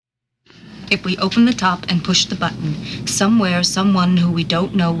If we open the top and push the button, somewhere someone who we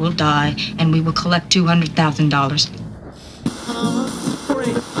don't know will die, and we will collect $200,000.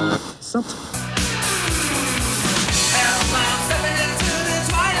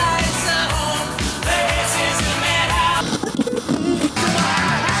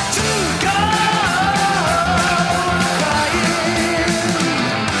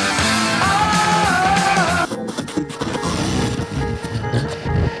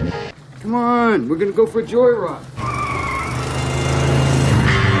 Come on, we're gonna go for a joyride.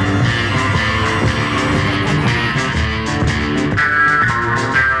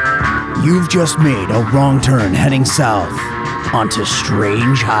 You've just made a wrong turn heading south onto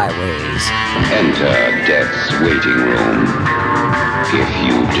strange highways. Enter death's waiting room, if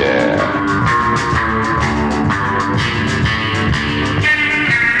you dare.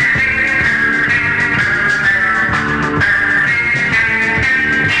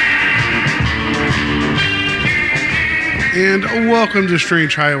 And welcome to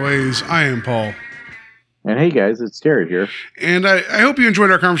Strange Highways. I am Paul. And hey guys, it's Terry here. And I hope you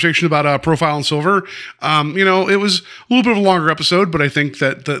enjoyed our conversation about Profile in Silver. It was a little bit of a longer episode, but I think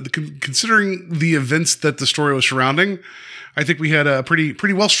that considering the events that the story was surrounding, I think we had a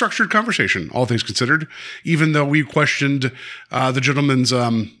pretty well-structured conversation, all things considered, even though we questioned the gentleman's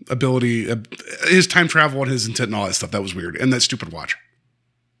ability, his time travel and his intent and all that stuff. That was weird. And that stupid watch.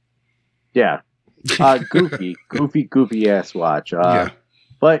 Yeah. Goofy ass watch. Yeah.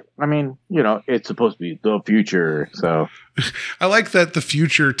 But I mean, it's supposed to be the future. So I like that the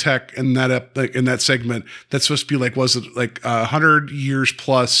future tech in that segment that's supposed to be 100 years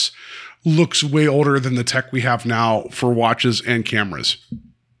plus looks way older than the tech we have now for watches and cameras.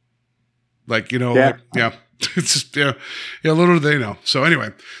 Yeah. It's just, little do they know. So anyway,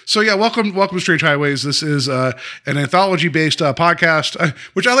 welcome to Strange Highways. This is an anthology-based podcast,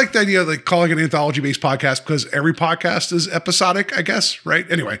 which I like the idea of calling it an anthology-based podcast because every podcast is episodic, I guess,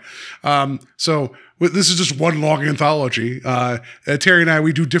 right? Anyway, this is just one long anthology. Terry and I,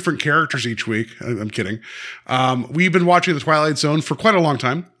 we do different characters each week. I'm kidding. We've been watching The Twilight Zone for quite a long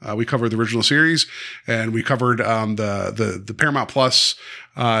time. We covered the original series, and we covered the Paramount Plus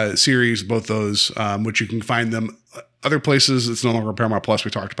series, both those, which you can find them other places. It's no longer Paramount Plus. We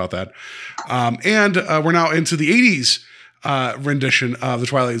talked about that. And we're now into the 80s rendition of The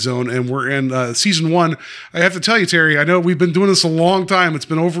Twilight Zone, and we're in season 1. I have to tell you, Terry, I know we've been doing this a long time. It's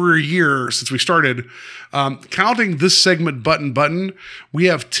been over a year since we started. Counting this segment button, we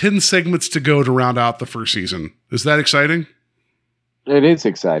have 10 segments to go to round out the first season. Is that exciting? it is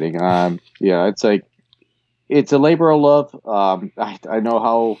exciting. It's a labor of love. I know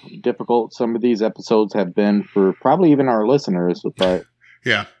how difficult some of these episodes have been for probably even our listeners, but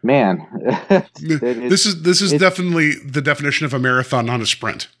yeah, man, this is definitely the definition of a marathon, not a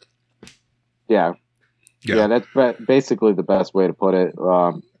sprint. Yeah, that's basically the best way to put it.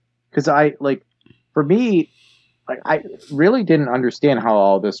 Because for me, I really didn't understand how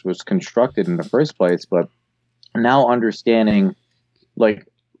all this was constructed in the first place, but now understanding,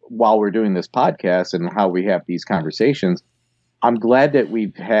 while we're doing this podcast and how we have these conversations, I'm glad that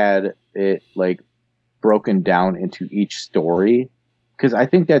we've had it broken down into each story, because I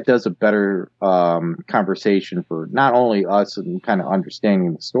think that does a better conversation for not only us and kind of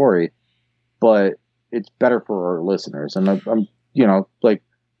understanding the story, but it's better for our listeners. And I'm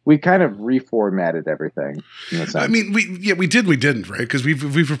we kind of reformatted everything. I mean, we didn't, right? Because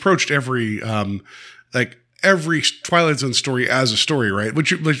we've approached every every Twilight Zone story as a story, right?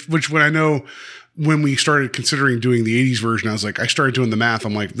 Which when I know when we started considering doing the 80s version, I started doing the math.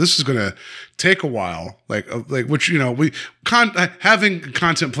 I'm like, this is going to take a while. Having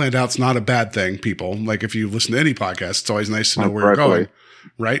content planned out is not a bad thing, people. If you listen to any podcast, it's always nice to know where you're going.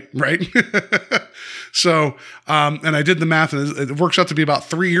 Right. So, and I did the math, and it works out to be about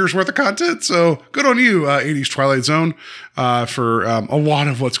 3 years worth of content. So good on you, 80s Twilight Zone, for a lot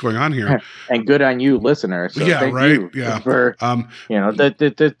of what's going on here. And good on you, listener. So thank you for,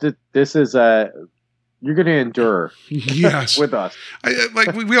 this is you're going to endure yes. with us.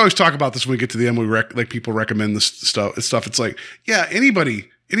 We always talk about this when we get to the end. People recommend this stuff. It's anybody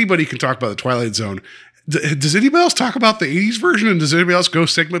can talk about the Twilight Zone. Does anybody else talk about the 80s version, and does anybody else go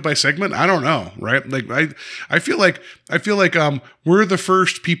segment by segment? I don't know, right? I feel like we're the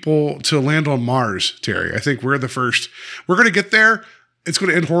first people to land on Mars, Terry. I think we're the first. We're going to get there. It's going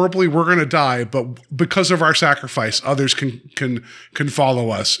to end horribly. We're going to die, but because of our sacrifice, others can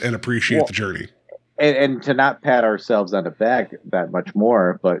follow us and appreciate the journey. And to not pat ourselves on the back that much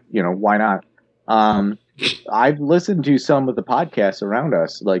more, but why not? I've listened to some of the podcasts around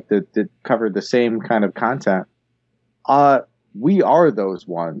us, that cover the same kind of content. we are those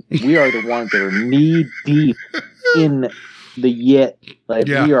ones. We are the ones that are knee deep in the yet. Like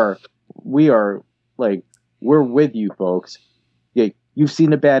we are like, we're with you folks. Yeah, you've seen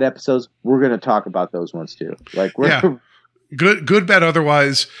the bad episodes. We're going to talk about those ones too. Like we're good, bad,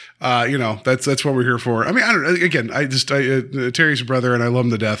 otherwise. That's what we're here for. I mean, I don't know. Again, Terry's a brother, and I love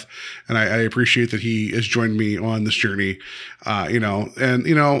him to death, and I appreciate that he has joined me on this journey.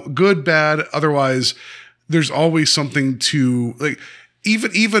 Good, bad, otherwise. There's always something to like.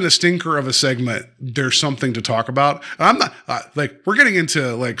 Even a stinker of a segment, there's something to talk about. I'm not we're getting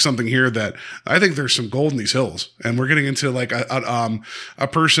into like something here that I think there's some gold in these hills, and we're getting into like a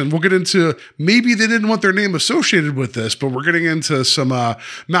person. We'll get into, maybe they didn't want their name associated with this, but we're getting into some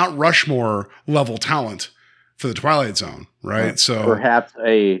Mount Rushmore level talent for the Twilight Zone, right? So perhaps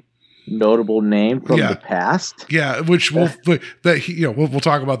a notable name from the past. Yeah, which we'll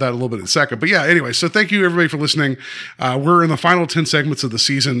talk about that a little bit in a second. But yeah, anyway, so thank you everybody for listening. We're in the final 10 segments of the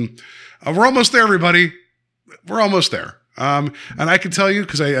season. We're almost there, everybody. We're almost there. And I can tell you,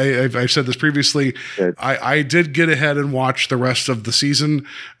 because I've said this previously, I did get ahead and watch the rest of the season.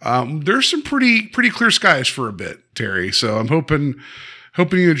 There's some pretty clear skies for a bit, Terry. So I'm hoping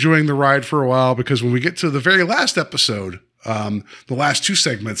you're enjoying the ride for a while, because when we get to the very last episode, the last 2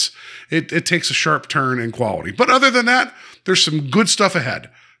 segments, it takes a sharp turn in quality. But other than that, there's some good stuff ahead.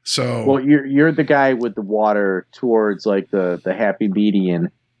 So, well, you're the guy with the water towards like the happy median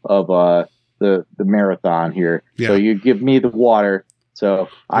of the marathon here. Yeah. So you give me the water. So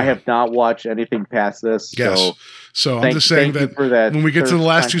I have not watched anything past this. Yes. So I'm just saying that when we get to the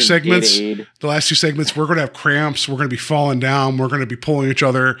last 2 segments, we're going to have cramps. We're going to be falling down. We're going to be pulling each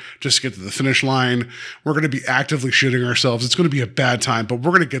other just to get to the finish line. We're going to be actively shitting ourselves. It's going to be a bad time, but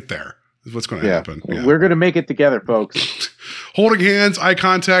we're going to get there. Is what's going to happen. Yeah. We're going to make it together, folks. Holding hands, eye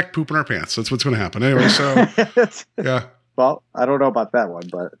contact, pooping our pants. That's what's going to happen. Anyway, so yeah. Well, I don't know about that one,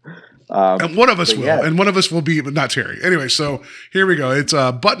 but and one of us will, and one of us will be, but not Terry. Anyway, so here we go. It's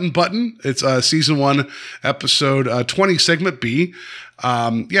Button. It's season 1, episode 20, segment B.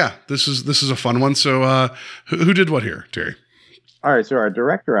 This is a fun one. So who did what here, Terry? All right, so our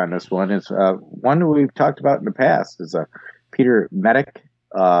director on this one is one we've talked about in the past, is Peter Medak.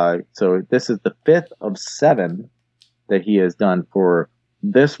 So this is the 5th of 7 that he has done for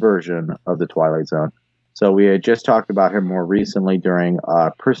this version of the Twilight Zone. So we had just talked about him more recently during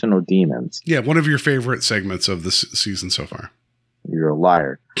Personal Demons. Yeah, one of your favorite segments of this season so far. You're a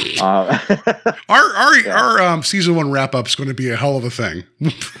liar. Our season 1 wrap up is going to be a hell of a thing.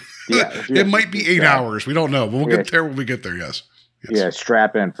 It might be 8 hours. We don't know. But we'll get there when we get there. Yes. Yeah,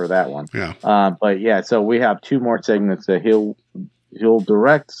 strap in for that one. Yeah. But yeah, so we have 2 more segments that he'll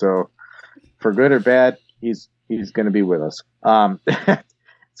direct. So for good or bad, he's going to be with us.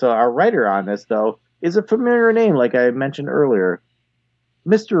 So our writer on this though is a familiar name, like I mentioned earlier,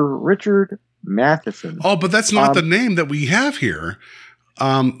 Mr. Richard Matheson. Oh, but that's not the name that we have here.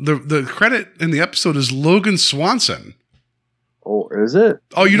 The credit in the episode is Logan Swanson. Oh, is it?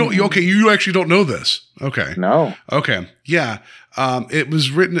 Oh, you don't. Okay, you actually don't know this. Okay. No. Okay. Yeah. It was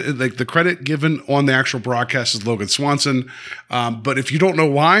written, like the credit given on the actual broadcast is Logan Swanson. But if you don't know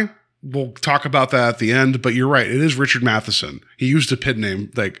why, we'll talk about that at the end. But you're right. It is Richard Matheson. He used a pid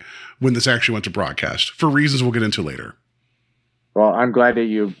name like when this actually went to broadcast for reasons we'll get into later. Well, I'm glad that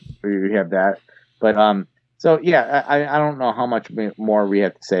you have that. But so yeah, I don't know how much more we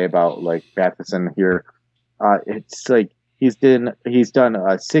have to say about like Matheson here. It's like he's done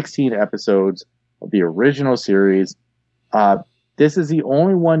 16 episodes of the original series. This is the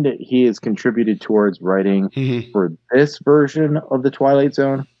only one that he has contributed towards writing for this version of the Twilight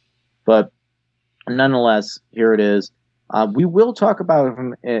Zone. But nonetheless, here it is. We will talk about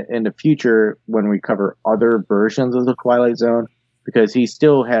him in the future when we cover other versions of the Twilight Zone, because he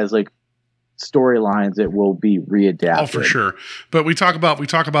still has like storylines that will be readapted. Oh, for sure. But we talk about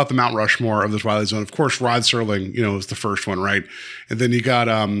the Mount Rushmore of the Twilight Zone. Of course, Rod Serling, is the first one, right? And then you got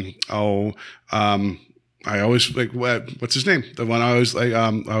I always like what's his name? The one I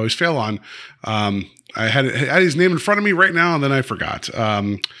always fail on. I had his name in front of me right now, and then I forgot.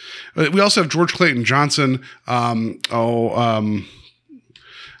 We also have George Clayton Johnson. Let's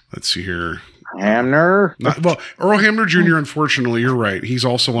see here. Hamner. Earl Hamner Jr., unfortunately, you're right. He's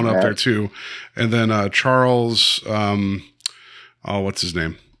also one up there too. And then Charles, what's his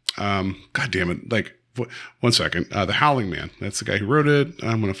name? God damn it. Like, one second. The Howling Man. That's the guy who wrote it.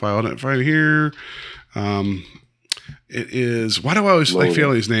 I'm going to file it right here. It is, why do I always like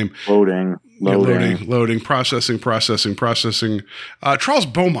fail his name? Loading, processing. Charles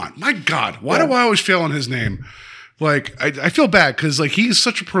Beaumont. My God, why do I always fail on his name? Like, I feel bad because like he's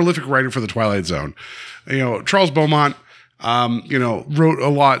such a prolific writer for the Twilight Zone. Charles Beaumont, wrote a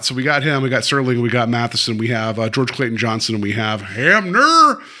lot. So we got him, we got Serling, we got Matheson, we have George Clayton Johnson, and we have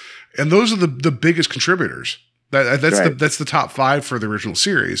Hamner. And those are the biggest contributors. That's the top 5 for the original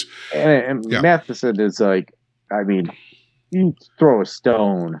series. And Matheson is like, I mean, you throw a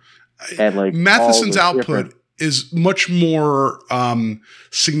stone at like Matheson's output is much more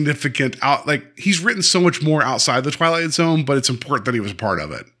significant. He's written so much more outside the Twilight Zone, but it's important that he was a part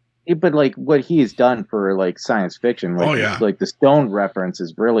of it. But like what he's done for like science fiction, like, like the stone reference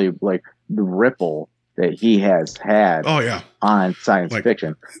is really like the ripple that he has had on science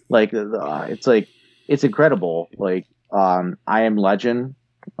fiction. Like it's incredible. Like I Am Legend,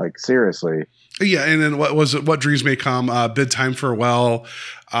 like seriously. Yeah, and then what was it? What Dreams May Come, Bid Time Farewell.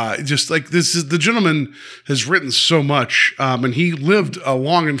 Just like this is the gentleman has written so much, and he lived a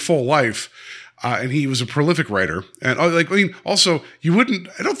long and full life. And he was a prolific writer. And also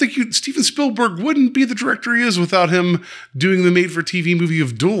I don't think Steven Spielberg wouldn't be the director he is without him doing the made-for-TV movie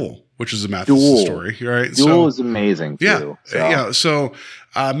of Duel, which is a Matheson story, right? Duel is amazing too. So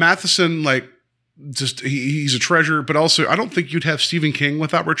Matheson, he's a treasure, but also I don't think you'd have Stephen King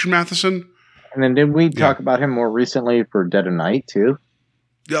without Richard Matheson. And then didn't we talk about him more recently for Dead of Night too?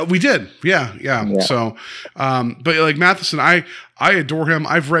 Yeah, we did. Yeah. So, but like Matheson, I adore him.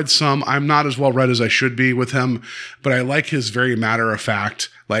 I've read some. I'm not as well read as I should be with him, but I like his very matter of fact,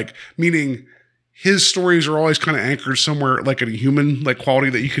 meaning his stories are always kind of anchored somewhere like in a human quality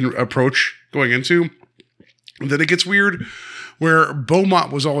that you can approach going into. And then it gets weird, where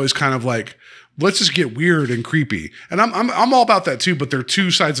Beaumont was always kind of like, let's just get weird and creepy. And I'm all about that too, but they're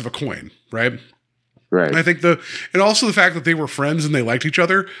two sides of a coin, right? Right. And I think and also the fact that they were friends and they liked each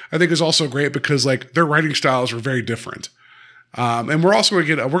other, I think is also great because their writing styles were very different. And we're also going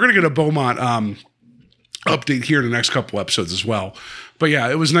to get a Beaumont update here in the next couple episodes as well. But yeah,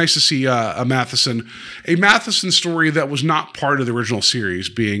 it was nice to see a Matheson story that was not part of the original series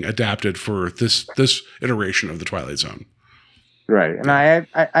being adapted for this iteration of the Twilight Zone. Right. And I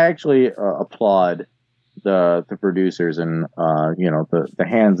actually applaud the producers and the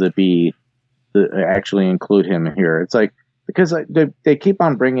hands that be to actually include him here. It's like, because they keep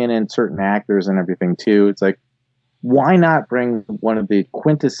on bringing in certain actors and everything too. It's like, why not bring one of the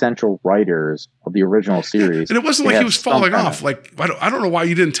quintessential writers of the original series? And it wasn't like he was falling off. I don't know why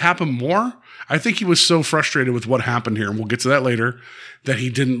you didn't tap him more. I think he was so frustrated with what happened here, and we'll get to that later, that he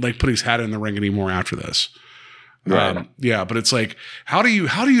didn't put his hat in the ring anymore after this. Right. But it's like, how do you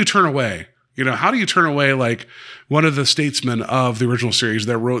turn away? How do you turn away one of the statesmen of the original series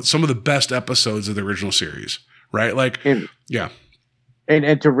that wrote some of the best episodes of the original series, right?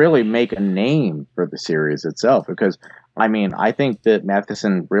 And to really make a name for the series itself, because I think that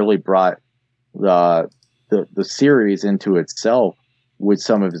Matheson really brought the series into itself with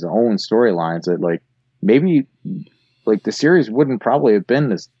some of his own storylines that maybe the series wouldn't probably have been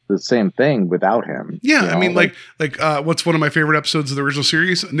the same thing without him. Yeah, what's one of my favorite episodes of the original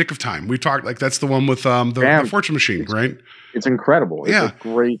series? Nick of Time. We talked that's the one with the Fortune Machine, right? It's incredible. It's a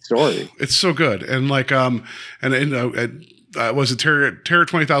great story. It's so good, and was it Terror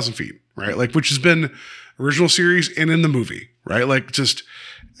 20,000 Feet, right? Which has been original series and in the movie, right?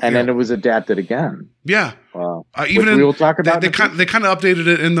 And then it was adapted again. Yeah. Even we'll talk about. They kind of updated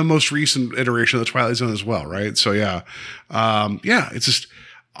it in the most recent iteration of the Twilight Zone as well, right? So yeah, it's just,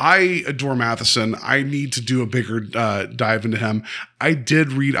 I adore Matheson. I need to do a bigger dive into him. I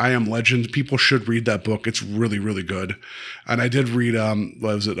did read I Am Legend. People should read that book. It's really, really good. And I did read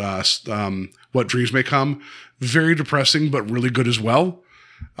What Dreams May Come. Very depressing, but really good as well.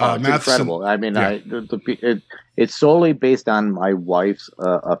 It's incredible. It's solely based on my wife's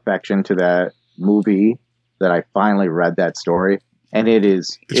affection to that movie that I finally read that story, and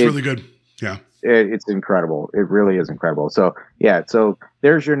it's really good. Yeah, it's incredible. It really is incredible. So yeah, so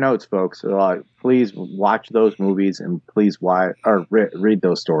there's your notes, folks. Please watch those movies and please read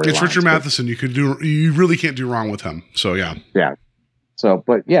those stories. It's Richard Matheson. You really can't do wrong with him. So yeah. So,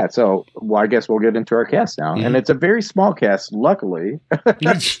 I guess we'll get into our cast now. Mm-hmm. And it's a very small cast, luckily.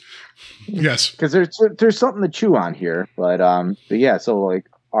 Yes. Because there's something to chew on here. But yeah, so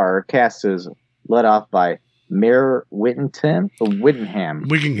our cast is led off by Mayor Whittingham.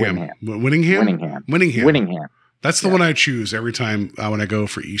 That's the one I choose every time when I go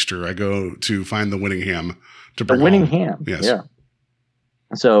for Easter. I go to find the Whittingham to bring Whittingham. Yes. Yeah.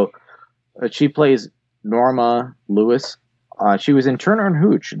 So she plays Norma Lewis. She was in Turner and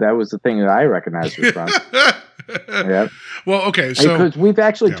Hooch. That was the thing that I recognized her from. Yeah. Well, okay. So because we've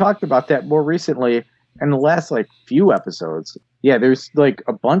actually talked about that more recently in the last few episodes. Yeah, there's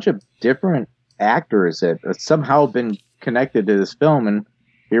a bunch of different actors that somehow been connected to this film, and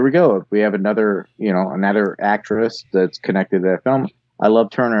here we go. We have another actress that's connected to that film. I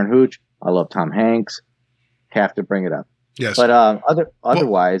love Turner and Hooch. I love Tom Hanks. Have to bring it up. Yes. But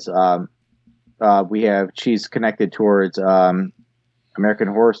otherwise, she's connected towards American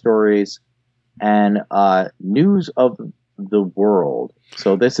Horror Stories and News of the World.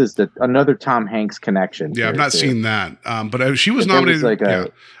 So this is another Tom Hanks connection. Yeah, I've not seen that. But she was nominated. It was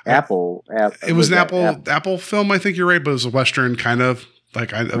like Apple. It was an Apple film. I think you're right, but it was a Western kind of.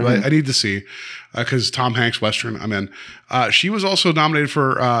 Like I need to see because Tom Hanks Western I'm in. She was also nominated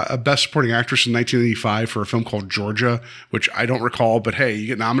for a Best Supporting Actress in 1985 for a film called Georgia, which I don't recall. But hey, you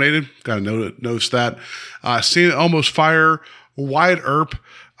get nominated. Got to notice that. Seeing Almost Fire, Wyatt Earp,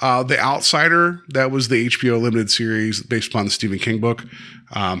 The Outsider. That was the HBO limited series based upon the Stephen King book.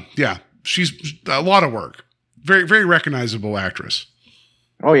 Yeah, she's a lot of work. Very very recognizable actress.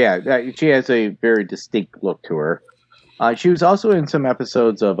 Oh yeah, she has a very distinct look to her. She was also in some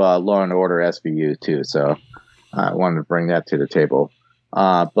episodes of Law and Order SVU too, so I wanted to bring that to the table.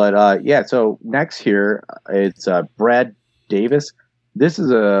 So next here it's Brad Davis. This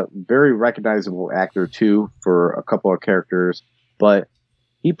is a very recognizable actor too for a couple of characters, but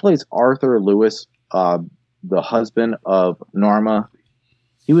he plays Arthur Lewis, the husband of Norma.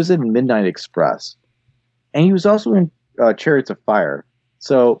 He was in Midnight Express, and he was also in Chariots of Fire.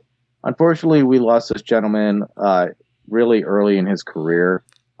 So unfortunately, we lost this gentleman really early in his career.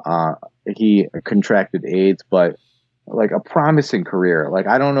 He contracted AIDS, but like a promising career. Like,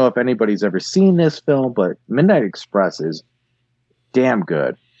 I don't know if anybody's ever seen this film, but Midnight Express is damn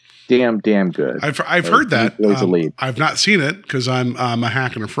good. Damn good. I've heard that. Plays a lead. I've not seen it because I'm a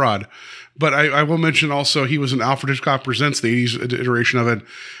hack and a fraud. But I will mention also he was in Alfred Hitchcock Presents, the 80s iteration of it.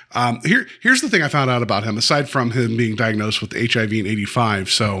 Here's the thing I found out about him, aside from him being diagnosed with HIV in 85.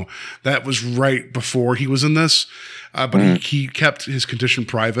 So that was right before he was in this. But he kept his condition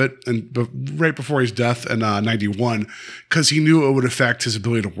private and right before his death in 91 because he knew it would affect his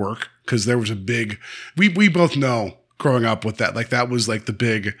ability to work because there was a big – we both know growing up with that. Like that was like the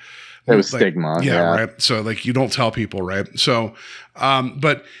big – it was stigma. Yeah, right. So like you don't tell people, right? So,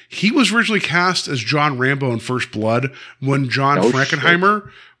 but he was originally cast as John Rambo in First Blood when John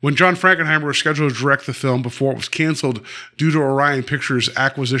Frankenheimer was scheduled to direct the film before it was canceled due to Orion Pictures'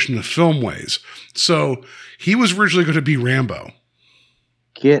 acquisition of Filmways. So he was originally going to be Rambo.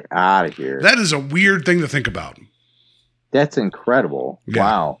 Get out of here. That is a weird thing to think about. That's incredible. Yeah.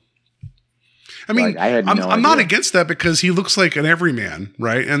 Wow. I mean, I'm not against that because he looks like an everyman,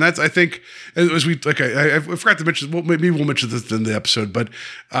 right? And that's, I think, as we I forgot to mention. Well, maybe we'll mention this in the episode. But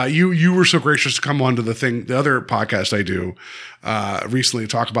you were so gracious to come on to the other podcast I do recently,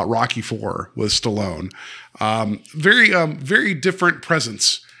 talk about Rocky IV with Stallone. Very different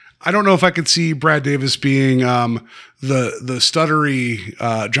presence. I don't know if I could see Brad Davis being the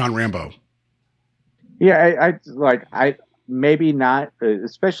stuttery John Rambo. Yeah, I maybe not,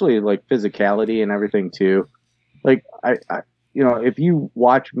 especially like physicality and everything too. Like I if you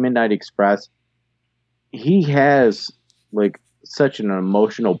watch Midnight Express, he has like such an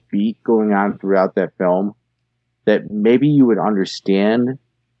emotional beat going on throughout that film that maybe you would understand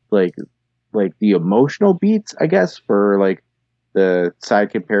like the emotional beats, I guess, for like the side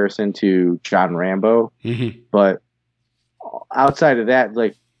comparison to John Rambo. Mm-hmm. But outside of that,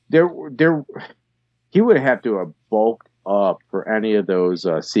 like he would have to have bulked up for any of those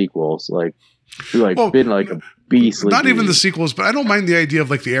sequels, been like a beastly. Not even the sequels, but I don't mind the idea of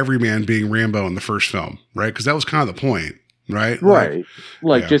like the everyman being Rambo in the first film, right? Because that was kind of the point, right? Right.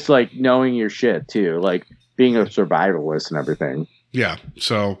 Just like knowing your shit too, like being a survivalist and everything. Yeah.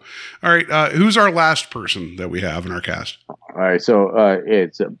 So, all right. Who's our last person that we have in our cast? All right. So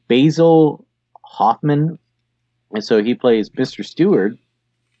it's Basil Hoffman, and so he plays Mr. Stewart.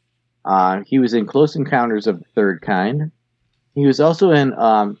 He was in Close Encounters of the Third Kind. He was also in,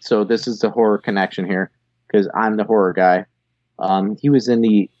 so this is the horror connection here, because I'm the horror guy. He was in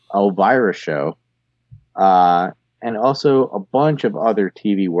the Elvira show, and also a bunch of other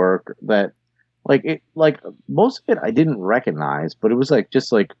TV work that, most of it I didn't recognize, but it was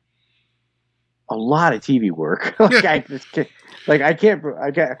just a lot of TV work. I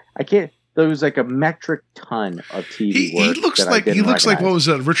can't. There was like a metric ton of TV work. He looks like what was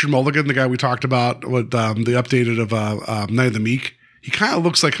Richard Mulligan, the guy we talked about with the updated of Night of the Meek. He kind of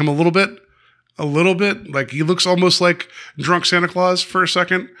looks like him a little bit. Like he looks almost like drunk Santa Claus for a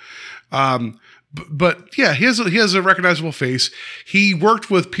second. But yeah, he has a recognizable face. He worked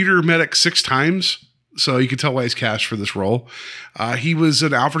with Peter Medic 6 times, so you can tell why he's cast for this role. He was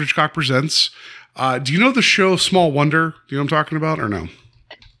in Alfred Hitchcock Presents. Do you know the show Small Wonder? Do you know what I'm talking about or no?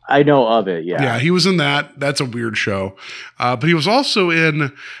 I know of it. Yeah. Yeah, he was in that. That's a weird show. But he was also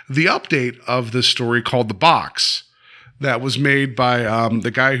in the update of this story called The Box that was made by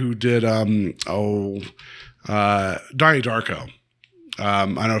the guy who did Donnie Darko. I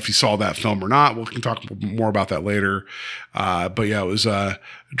don't know if you saw that film or not. We can talk more about that later. But yeah, it was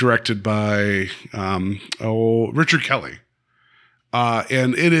directed by Richard Kelly.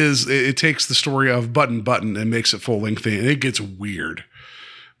 And it takes the story of Button and makes it full length, and it gets weird.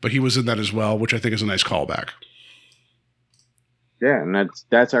 But he was in that as well, which I think is a nice callback. Yeah, and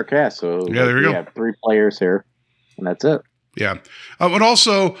that's our cast. So yeah, there we go. We have 3 players here, and that's it. Yeah, and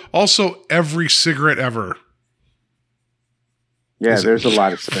also every cigarette ever. Yeah, there's a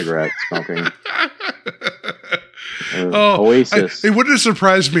lot of cigarette smoking. Oasis. It wouldn't have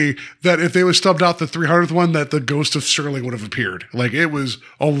surprised me that if they would stubbed out the 300th one, that the ghost of Sterling would have appeared. Like, it was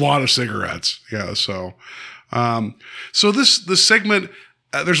a lot of cigarettes. Yeah, so this segment,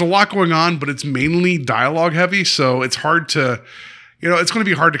 there's a lot going on, but it's mainly dialogue heavy, so it's hard to, it's going to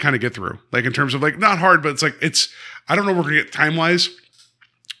be hard to kind of get through. Like, in terms of, like, not hard, but it's like, I don't know where we're going to get time-wise,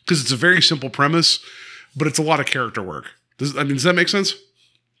 because it's a very simple premise, but it's a lot of character work. Does that make sense?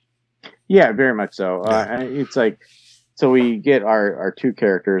 Yeah, very much so. It's like, so we get our 2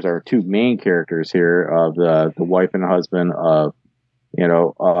 characters, our 2 main characters here of the wife and husband of,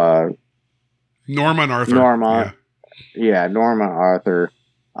 Norma and Arthur. Norma and Arthur.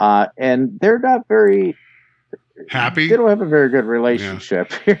 And they're not very happy. They don't have a very good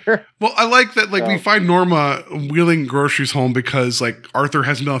relationship here. Well, I like that, like, we find Norma wheeling groceries home because, like, Arthur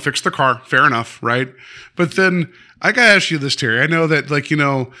hasn't been able to fix the car. Fair enough, right? But then I gotta ask you this, Terry. I know that, like,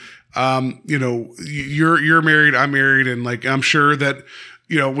 you're married, I'm married, and, like, I'm sure that,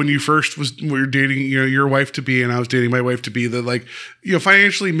 when we were dating, your wife to be, and I was dating my wife to be, that, like,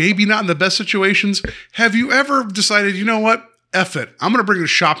 financially maybe not in the best situations. Have you ever decided, you know what? F it. I'm going to bring a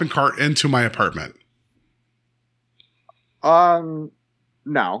shopping cart into my apartment. No.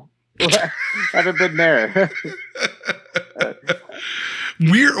 Haven't been there.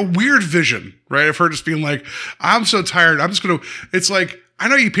 Weird vision, right? I've heard just being like, I'm so tired. I'm just going to, it's like, I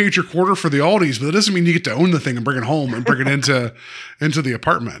know you paid your quarter for the Aldi's, but that doesn't mean you get to own the thing and bring it home and bring it into the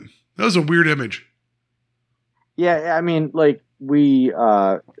apartment. That was a weird image. Yeah. I mean, like, we,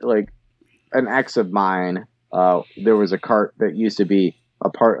 like, an ex of mine, there was a cart that used to be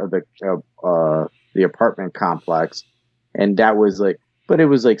a part of the apartment complex. And that was like, but it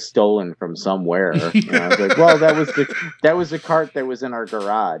was like stolen from somewhere. I was like, well, that was the cart that was in our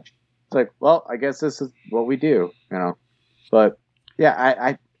garage. It's like, well, I guess this is what we do, But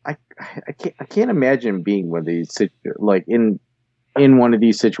yeah, I can't imagine being one of these, like, in one of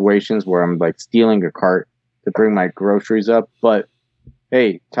these situations where I'm, like, stealing a cart to bring my groceries up. But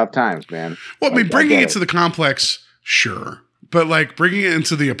hey, tough times, man. Well, I mean, bringing it to the complex, sure, but, like, bringing it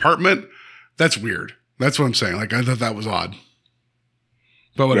into the apartment, that's weird. That's what I'm saying. Like, I thought that was odd.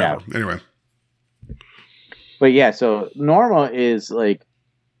 But whatever. Yeah. Anyway. But yeah, so Norma is like,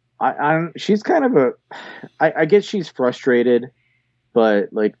 she's kind of I guess she's frustrated, but,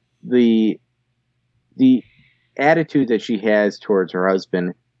 like, the attitude that she has towards her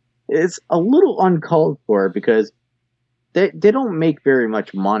husband is a little uncalled for, because they don't make very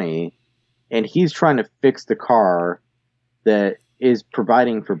much money, and he's trying to fix the car that is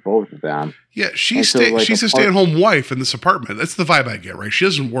providing for both of them. Yeah, she's a stay-at-home wife in this apartment. That's the vibe I get, right? She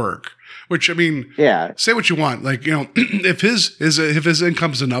doesn't work. Which, I mean, yeah. Say what you want. Like, if his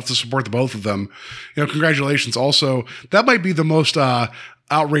income is enough to support the both of them, congratulations. Also, that might be the most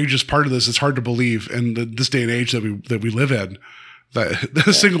outrageous part of this. It's hard to believe in this day and age that we live in, that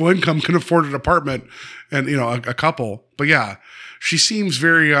a single income can afford an apartment and, a couple. But yeah, she seems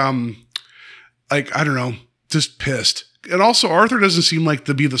very, like, I don't know, just pissed. And also, Arthur doesn't seem like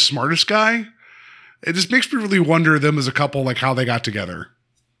to be the smartest guy. It just makes me really wonder them as a couple, like, how they got together.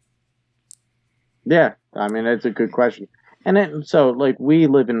 Yeah, I mean, that's a good question. And then, so, like, we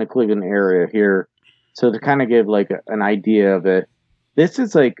live in the Cleveland area here. So to kind of give, like, an idea of it, this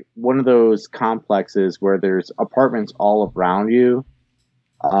is, like, one of those complexes where there's apartments all around you.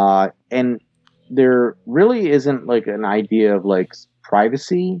 And there really isn't, like, an idea of, like,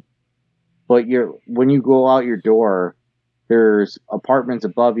 privacy. But when you go out your door, there's apartments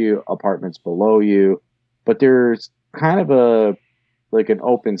above you, apartments below you, but there's kind of an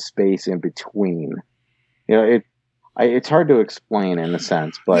open space in between. It's hard to explain in a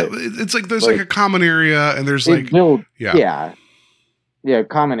sense, but it's like there's like a common area, and there's common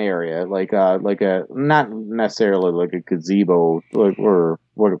area, like a not necessarily like a gazebo, or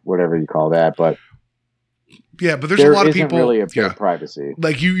whatever you call that, but Yeah, but there's a lot of people. There isn't really a bit of privacy.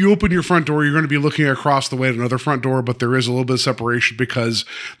 Like you open your front door, you're going to be looking across the way at another front door, but there is a little bit of separation because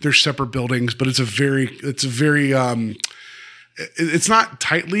there's separate buildings. But it's not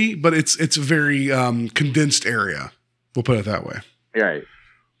tightly, but it's a very condensed area. We'll put it that way. Right.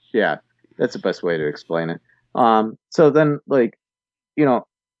 Yeah, that's the best way to explain it. So then, like, you know,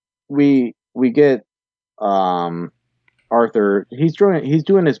 we get Arthur. He's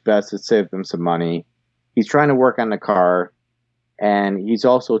doing his best to save them some money. He's trying to work on the car, and he's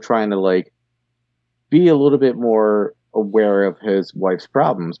also trying to like be a little bit more aware of his wife's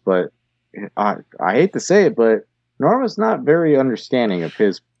problems. But I hate to say it, but Norma's not very understanding of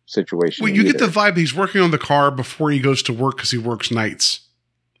his situation. Well, you get the vibe he's working on the car before he goes to work because he works nights,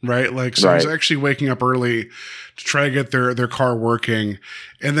 right? Like, so he's actually waking up early to try to get their car working,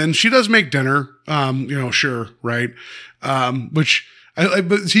 and then she does make dinner. Sure, right? Which. I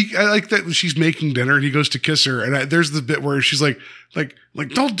like that she's making dinner and he goes to kiss her, and there's the bit where she's like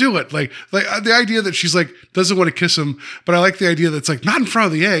don't do it, like the idea that she's like doesn't want to kiss him, but I like the idea that it's like not in front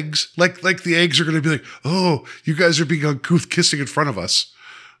of the eggs, like the eggs are going to be like, oh, you guys are being uncouth kissing in front of us.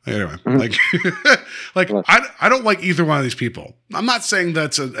 Anyway, I don't like either one of these people. I'm not saying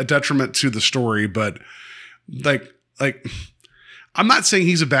that's a detriment to the story, but like I'm not saying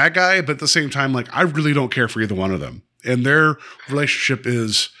he's a bad guy, but at the same time, like I really don't care for either one of them. And their relationship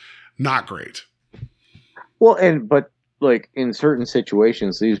is not great. Well, but like in certain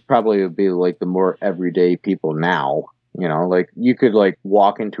situations, these probably would be like the more everyday people now. You know, like you could like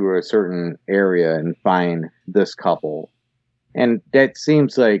walk into a certain area and find this couple. And that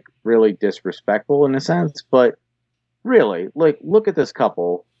seems like really disrespectful in a sense. But really, like, look at this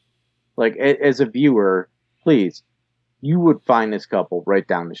couple. Like, as a viewer, please. You would find this couple right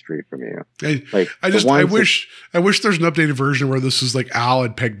down the street from you. I wish there's an updated version where this is like Al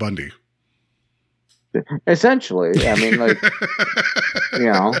and Peg Bundy. Essentially, I mean, like,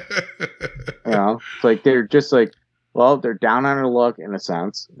 it's like they're just like, well, they're down on their luck in a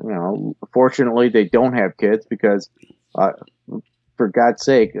sense. You know, fortunately, they don't have kids because, for God's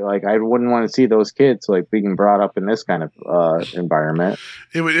sake, like I wouldn't want to see those kids like being brought up in this kind of environment.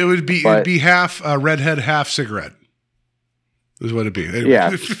 It would be half redhead, half cigarette. Is what it'd be. Anyway.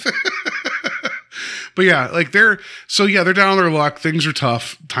 Yeah. But yeah, like they're down on their luck. Things are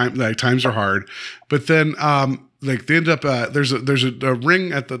tough. Times are hard. But then like they end up there's a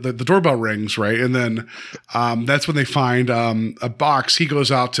ring at the doorbell rings, right? And then that's when they find a box. He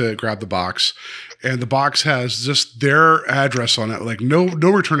goes out to grab the box, and the box has just their address on it, like no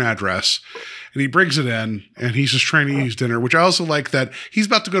return address. And he brings it in, and he's just trying to eat his dinner, which I also like that he's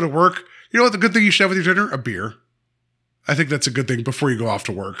about to go to work. You know what the good thing you should have with your dinner? A beer. I think that's a good thing before you go off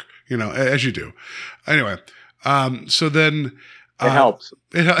to work, you know, as you do. Anyway, so then... it helps.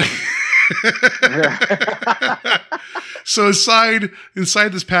 So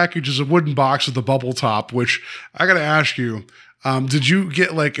inside this package is a wooden box with a bubble top, which I got to ask you, did you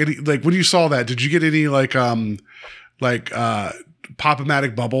get like any, like when you saw that, did you get any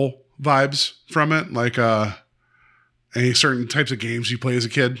Pop-O-Matic bubble vibes from it? Like any certain types of games you play as a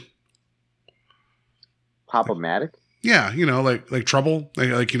kid? Pop-O-Matic? Yeah, you know, like Trouble,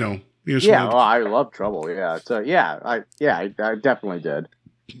 like you know. Yeah, well, I love Trouble. Yeah, so I definitely did.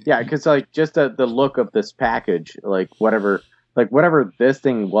 Yeah, because like just the look of this package, like whatever this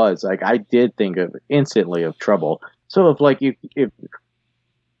thing was, like I did think of instantly of Trouble. So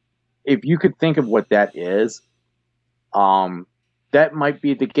if you could think of what that is, that might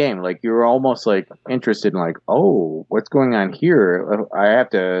be the game. Like you're almost like interested in like, oh, what's going on here? I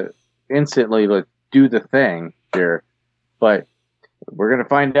have to instantly like do the thing here. But we're going to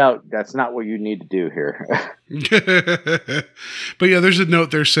find out that's not what you need to do here. But yeah, there's a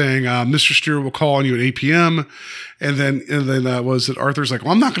note there saying, Mr. Stewart will call on you at 8 p.m. And then was it Arthur's like,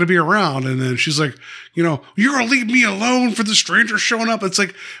 well, I'm not going to be around. And then she's like, you know, you're going to leave me alone for the stranger showing up. It's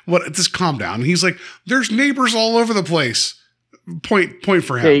like, what? Just calm down. And he's like, there's neighbors all over the place. Point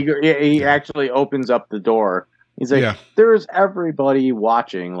for him. Yeah, he actually opens up the door. He's like, there's everybody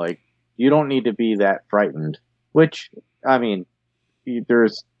watching. Like, you don't need to be that frightened. Which, I mean,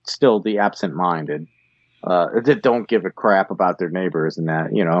 there's still the absent-minded that don't give a crap about their neighbors and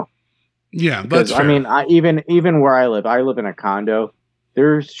that, you know. Yeah, that's fair. I mean, even where I live in a condo.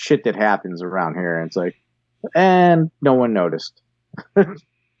 There's shit that happens around here, and it's like, and no one noticed.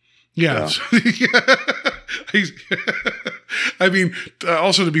 Yeah. So. I mean,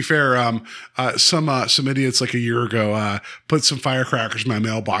 also to be fair, some idiots like a year ago put some firecrackers in my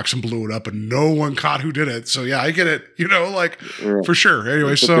mailbox and blew it up, and no one caught who did it. So yeah, I get it. You know, like for sure.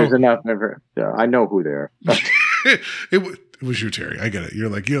 Anyway, so there's enough. I know who they are. It was you, Terry. I get it. You're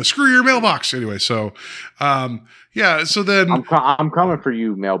like, screw your mailbox. Anyway, so, so then I'm coming for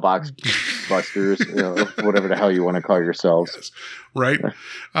you, mailbox busters, whatever the hell you want to call yourselves. Yes, right.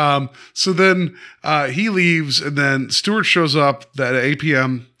 So then he leaves, and then Stuart shows up at 8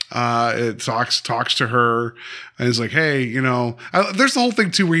 p.m. It talks to her, and is like, hey, there's the whole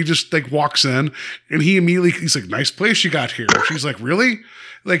thing too where he just like walks in, and he's like, nice place you got here. She's like, really?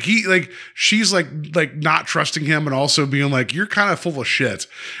 She's like not trusting him, and also being like, you're kind of full of shit.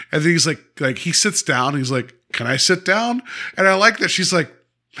 And then he's like he sits down. He's like, can I sit down? And I like that she's like,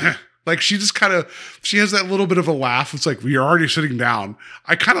 like she just she has that little bit of a laugh. It's like, you're already sitting down.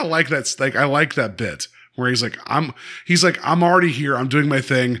 I kind of like that. Like, I like that bit where he's like, I'm already here. I'm doing my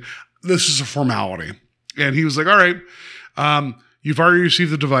thing. This is a formality. And he was like, all right, you've already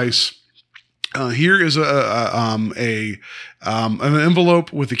received the device. Here is an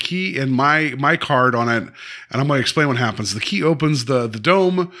envelope with a key and my card on it, and I'm going to explain what happens. The key opens the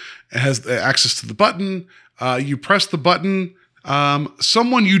dome. It has access to the button. You press the button.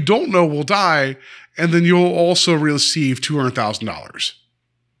 Someone you don't know will die, and then you'll also receive $200,000.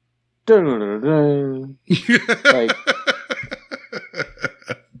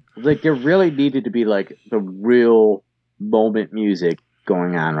 Like there really needed to be like the real moment music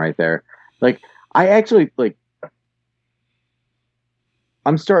going on right there. Like, I actually, like,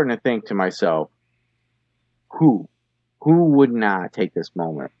 I'm starting to think to myself, who would not take this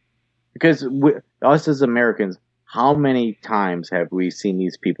moment? Because us as Americans, how many times have we seen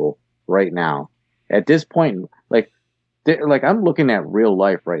these people right now? At this point, like I'm looking at real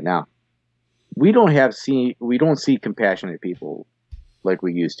life right now. We don't see compassionate people like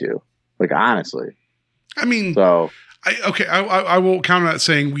we used to. Like, honestly. I mean, so. I will counter that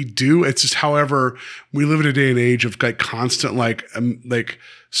saying we do. It's just, however, we live in a day and age of like constant like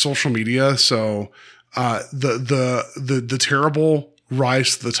social media. So the terrible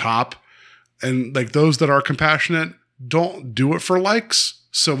rise to the top, and like those that are compassionate don't do it for likes.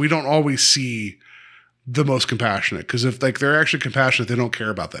 So we don't always see the most compassionate, because if like they're actually compassionate, they don't care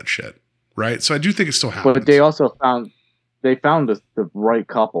about that shit, right? So I do think it still happens. But they also found the right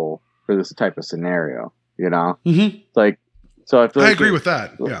couple for this type of scenario. Mm-hmm. Like, so I agree with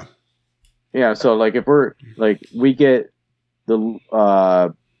that. Yeah. Yeah. So like, if we're like, we get the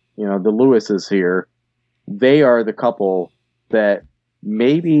Lewises here, they are the couple that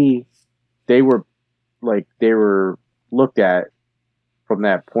maybe they were looked at from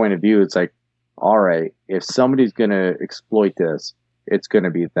that point of view. It's like, all right, if somebody's going to exploit this, it's going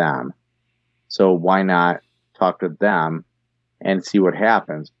to be them. So why not talk to them and see what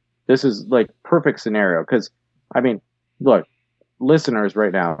happens? This is like perfect scenario. Cause I mean, look, listeners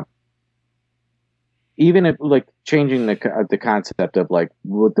right now, even if like changing the concept of like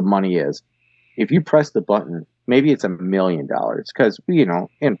what the money is, if you press the button, maybe it's $1 million. Cause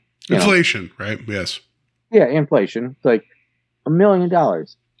inflation, right? Yes. Yeah. Inflation. It's like $1 million. All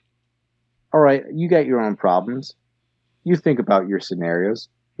right. You got your own problems. You think about your scenarios.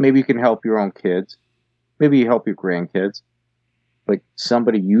 Maybe you can help your own kids. Maybe you help your grandkids. Like,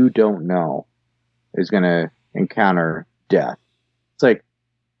 somebody you don't know is going to encounter death. It's like,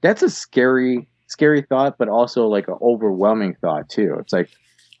 that's a scary thought, but also like an overwhelming thought too. It's like,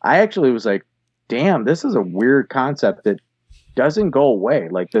 I actually was like, damn, this is a weird concept that doesn't go away.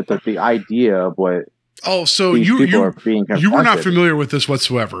 Like the idea of what. Oh, so you were not familiar with this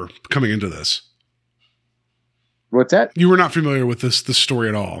whatsoever coming into this. What's that? You were not familiar with this story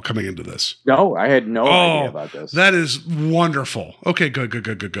at all coming into this. No, I had no idea about this. That is wonderful. Okay, good.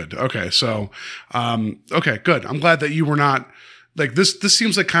 Okay, so, okay, good. I'm glad that you were not like this. This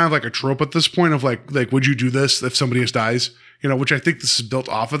seems like kind of like a trope at this point of like, would you do this if somebody else dies? Which I think this is built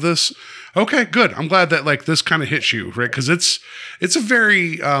off of this. Okay, good. I'm glad that like this kind of hits you, right? Because it's a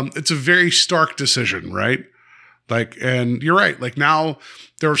very stark decision, right? Like, and you're right. Like, now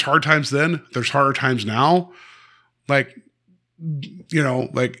there was hard times then. There's harder times now. Like,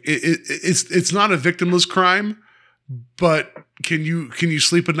 like it's not a victimless crime, but can you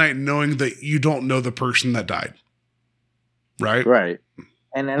sleep at night knowing that you don't know the person that died? Right. Right.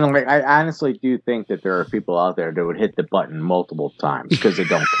 And like, I honestly do think that there are people out there that would hit the button multiple times because they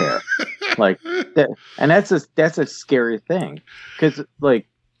don't care. Like that, and that's a scary thing, because like,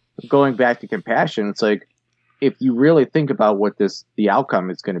 going back to compassion, it's like, if you really think about what the outcome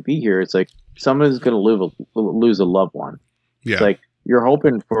is going to be here, it's like somebody's going to lose a loved one. Yeah. It's like, you're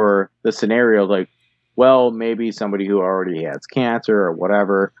hoping for the scenario, like, well, maybe somebody who already has cancer or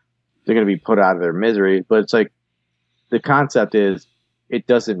whatever, they're going to be put out of their misery. But it's like, the concept is, it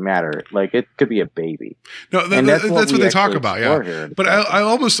doesn't matter. Like, it could be a baby. No, that's what they talk about. Yeah. But I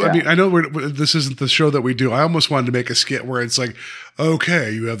almost, I mean, I know this isn't the show that we do. I almost wanted to make a skit where it's like, okay,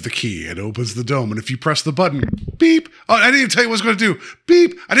 you have the key. It opens the dome. And if you press the button, beep. Oh, I didn't even tell you what it's going to do.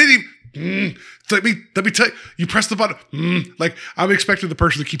 Beep. I didn't even. Let me tell you. You press the button. Like, I'm expecting the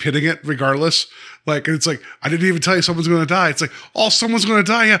person to keep hitting it regardless. Like, it's like, I didn't even tell you someone's going to die. It's like, oh, someone's going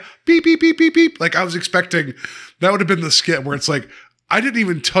to die. Yeah. Beep, beep, beep, beep, beep. Like, I was expecting that would have been the skit where it's like, I didn't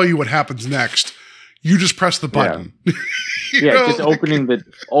even tell you what happens next. You just press the button. Yeah, just opening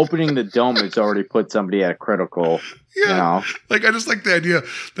the dome has already put somebody at a critical. Yeah. You know? Like, I just like the idea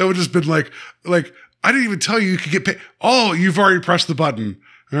that would just been like I didn't even tell you could get paid. Oh, you've already pressed the button.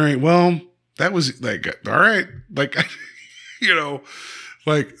 All right. Well, that was like, all right. Like, you know,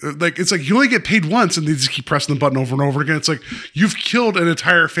 like it's like you only get paid once and they just keep pressing the button over and over again. It's like you've killed an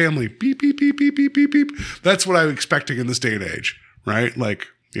entire family. Beep, beep, beep, beep, beep, beep, beep. That's what I'm expecting in this day and age. Right? Like,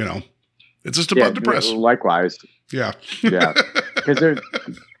 you know, it's just a button to press. Likewise. Yeah. Yeah. Because there's,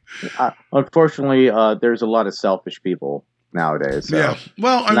 unfortunately, there's a lot of selfish people nowadays. So yeah.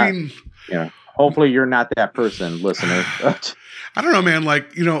 Well, I mean, yeah. Hopefully you're not that person, listener. I don't know, man.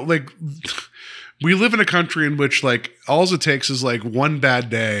 Like, you know, like we live in a country in which like all it takes is like one bad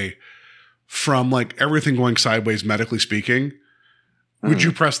day from like everything going sideways, medically speaking. Would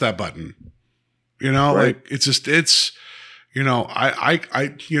you press that button? You know, right. Like it's, you know, I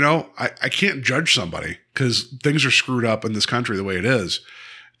can't judge somebody because things are screwed up in this country the way it is.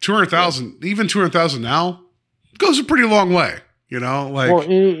 200,000, even 200,000 now goes a pretty long way, you know, like, well,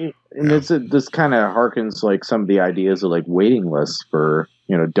 and this kind of harkens like some of the ideas of like waiting lists for,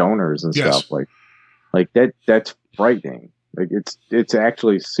 you know, donors and stuff like that's frightening. Like it's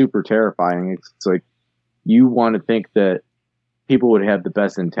actually super terrifying. It's like, you want to think that people would have the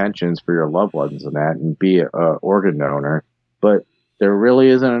best intentions for your loved ones and that, and be a organ donor, but there really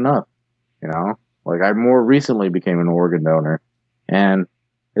isn't enough, you know? Like, I more recently became an organ donor, and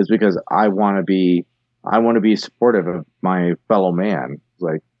it's because I want to be supportive of my fellow man.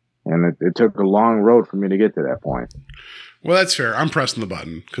 Like, and it took a long road for me to get to that point. Well, that's fair. I'm pressing the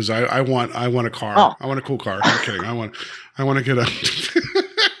button because I want a car. Oh. I want a cool car. I'm kidding. I want to get a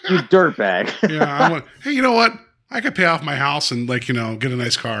You dirtbag. Yeah. Hey, you know what? I could pay off my house and, like, you know, get a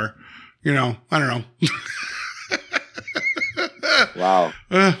nice car. You know, I don't know. Wow.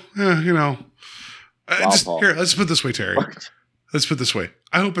 You know. Wow, Here, let's put it this way, Terry. Let's put it this way.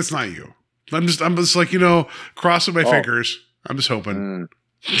 I hope it's not you. I'm just like, you know, crossing my fingers. I'm just hoping.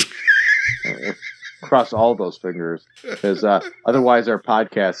 Cross all those fingers, because otherwise our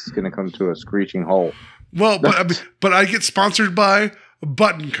podcast is going to come to a screeching halt. Well, but I get sponsored by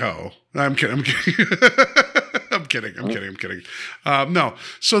Button Co. I'm kidding. I'm kidding. No.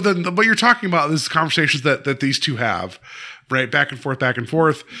 So then what you're talking about is the conversations that these two have, right? Back and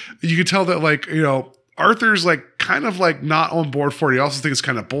forth. You can tell that, like, you know, Arthur's like kind of like not on board for it. He also thinks it's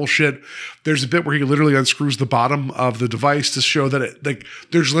kind of bullshit. There's a bit where he literally unscrews the bottom of the device to show that it, like,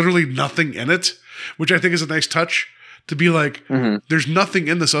 there's literally nothing in it, which I think is a nice touch. To be like, there's nothing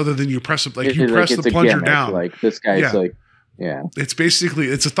in this other than you press it. Like, you press the plunger gimmick. down. Like, this guy's like, yeah. It's basically,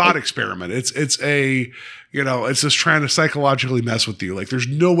 it's a thought experiment. It's a, you know, it's just trying to psychologically mess with you. Like, there's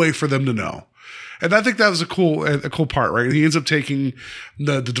no way for them to know. And I think that was a cool part, right? He ends up taking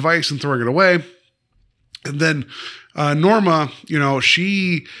the device and throwing it away. And then Norma, you know,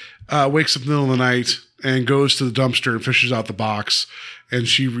 she wakes up in the middle of the night and goes to the dumpster and fishes out the box, and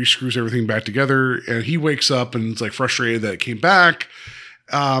she rescrews everything back together. And he wakes up and is like frustrated that it came back.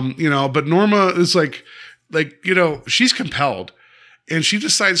 You know, but Norma is like, you know, she's compelled, and she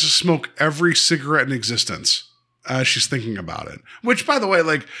decides to smoke every cigarette in existence as she's thinking about it. Which, by the way,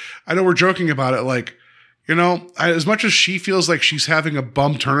 like, I know we're joking about it. Like, you know, as much as she feels like she's having a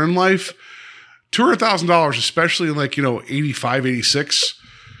bum turn in life, $200,000, especially in, like, you know, 85, 86,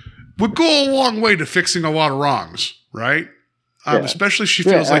 would go a long way to fixing a lot of wrongs, right? Especially if she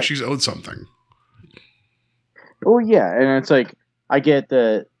feels like she's owed something. Oh, yeah. And it's like, I get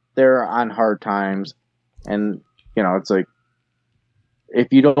that they're on hard times, and, you know, it's like,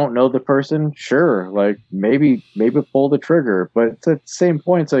 if you don't know the person, sure, like, maybe pull the trigger. But it's at the same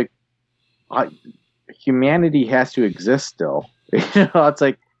point, it's like, humanity has to exist still. You know, it's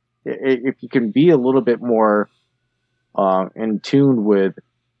like, if you can be a little bit more in tune with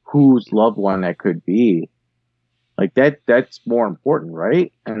whose loved one that could be, like, that's more important,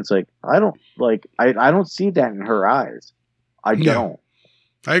 right? And it's like, I don't see that in her eyes. I don't.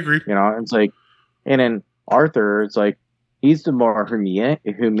 I agree. You know, it's like, and in Arthur, it's like, he's the more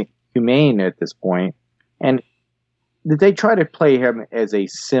humane at this point. And they try to play him as a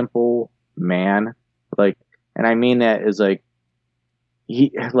simple man. Like, and I mean that as like,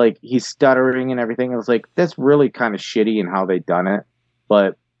 he's stuttering and everything. I was like, that's really kind of shitty in how they done it,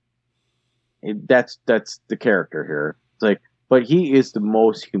 but that's the character here. It's like, but he is the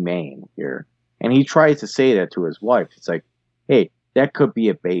most humane here, and he tries to say that to his wife. It's like, hey, that could be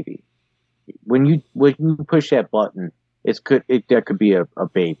a baby. When you push that button, that could be a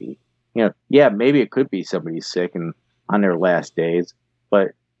baby. You know, yeah, maybe it could be somebody sick and on their last days,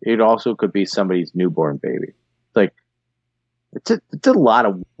 but it also could be somebody's newborn baby. It's like, it's a lot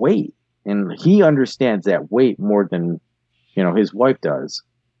of weight, and he understands that weight more than, you know, his wife does.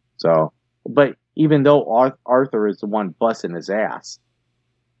 So, but even though Arthur is the one busting his ass.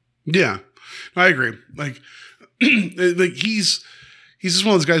 Yeah, I agree. Like he's just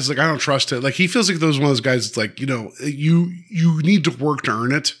one of those guys. Like, I don't trust it. Like, he feels like those one of those guys. It's like, you know, you need to work to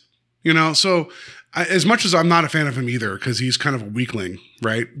earn it. You know, so as much as I'm not a fan of him either, because he's kind of a weakling,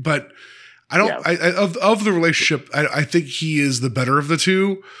 right? But I don't. Yeah. Of the relationship, I think he is the better of the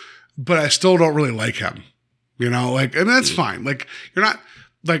two, but I still don't really like him. You know, like, and that's fine. Like, you're not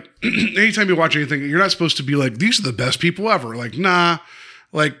like anytime you watch anything, you're not supposed to be like, these are the best people ever. Like, nah.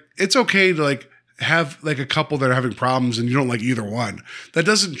 Like, it's okay to like have like a couple that are having problems and you don't like either one. That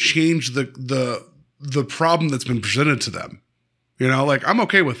doesn't change the problem that's been presented to them. You know, like, I'm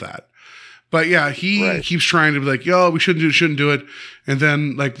okay with that. But yeah, he keeps trying to be like, yo, we shouldn't do it. And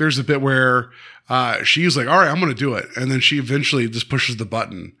then like, there's a bit where she's like, all right, I'm going to do it. And then she eventually just pushes the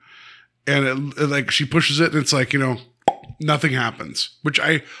button, and it like, she pushes it and it's like, you know, nothing happens, which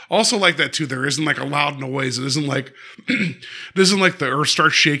I also like that too. There isn't like a loud noise. It isn't like, it isn't like the earth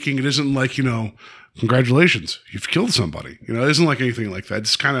starts shaking. It isn't like, you know, congratulations, you've killed somebody. You know, it isn't like anything like that.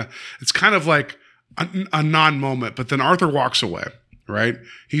 It's kind of like a non-moment, but then Arthur walks away. Right?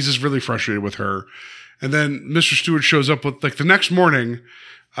 He's just really frustrated with her. And then Mr. Stewart shows up with like the next morning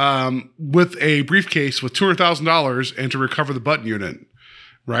with a briefcase with $200,000 and to recover the button unit.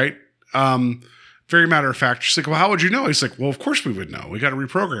 Right? Very matter of fact. She's like, well, how would you know? He's like, well, of course we would know. We got to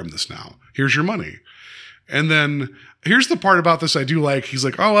reprogram this now. Here's your money. And then here's the part about this I do like. He's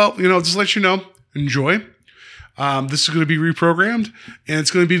like, oh, well, you know, just let you know, enjoy. This is going to be reprogrammed and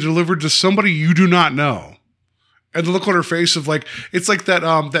it's going to be delivered to somebody you do not know. And the look on her face of like, it's like that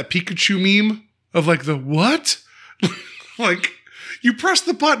that Pikachu meme of like the what? Like, you press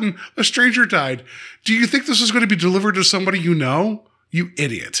the button, a stranger died. Do you think this is going to be delivered to somebody you know? You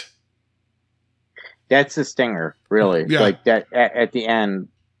idiot. That's the stinger, really. Yeah. Like that at the end,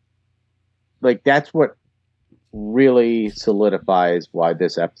 like that's what really solidifies why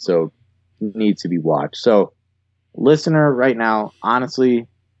this episode needs to be watched. So, listener, right now, honestly,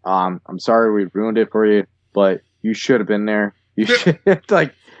 I'm sorry we ruined it for you, but you should have been there. You should,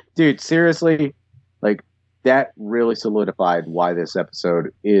 like, dude, seriously, like, that really solidified why this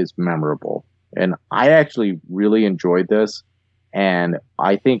episode is memorable. And I actually really enjoyed this. And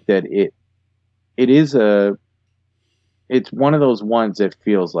I think that it's one of those ones that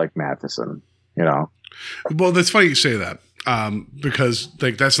feels like Matheson, you know? Well, that's funny you say that. Because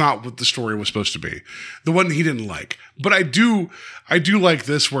like, that's not what the story was supposed to be. The one he didn't like. But I do like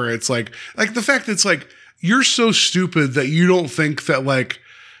this where it's like the fact that it's like, you're so stupid that you don't think that like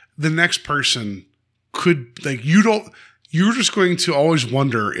the next person could like, you're just going to always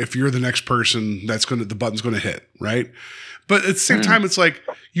wonder if you're the next person the button's going to hit. Right. But at the same time, it's like,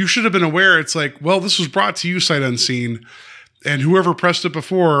 you should have been aware. It's like, well, this was brought to you sight unseen, and whoever pressed it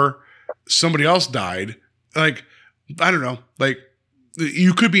before, somebody else died. Like, I don't know, like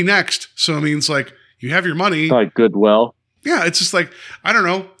you could be next. So it means like you have your money. Like Goodwill. Yeah. It's just like, I don't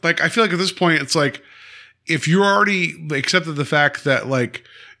know. Like, I feel like at this point, it's like, if you already accepted the fact that like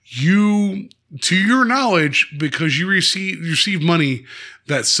you, to your knowledge, because you received money,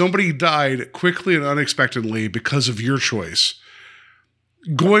 that somebody died quickly and unexpectedly because of your choice,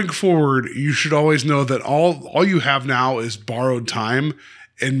 going forward, you should always know that all you have now is borrowed time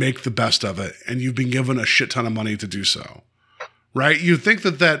and make the best of it. And you've been given a shit ton of money to do so. Right? You'd think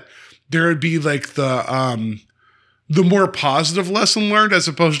that there would be like the more positive lesson learned, as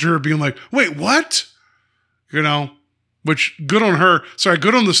opposed to her being like, wait, what? You know, which good on her. Sorry,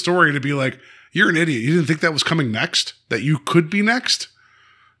 good on the story to be like, you're an idiot. You didn't think that was coming next? That you could be next?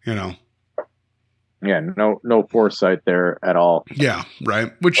 You know? Yeah, no foresight there at all. Yeah,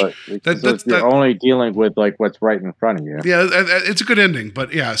 right. Which that's only dealing with like what's right in front of you. Yeah, it's a good ending.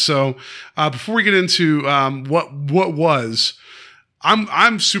 But yeah, so before we get into what was,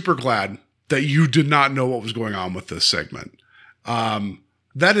 I'm super glad that you did not know what was going on with this segment.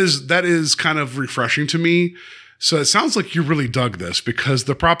 That is kind of refreshing to me. So it sounds like you really dug this, because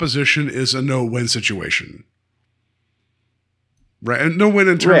the proposition is a no-win situation. Right. And no win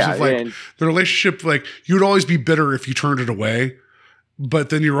in terms of like the relationship, like you'd always be bitter if you turned it away. but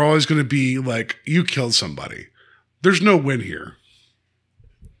then you're always going to be like, you killed somebody. There's no win here.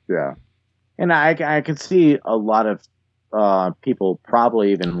 Yeah. And I can see a lot of people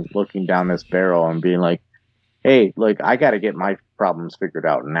probably even looking down this barrel and being like, hey, like, I got to get my problems figured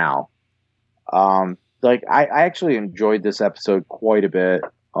out now. Like, I actually enjoyed this episode quite a bit.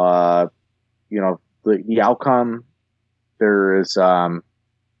 The outcome, there is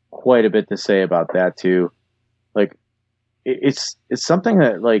quite a bit to say about that too. Like, it's something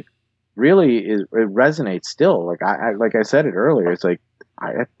that, like, really it resonates still. Like I said it earlier, it's like,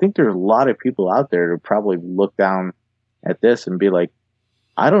 I think there's a lot of people out there who probably look down at this and be like,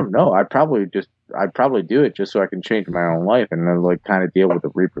 I don't know, I'd probably do it just so I can change my own life and then, like, kind of deal with the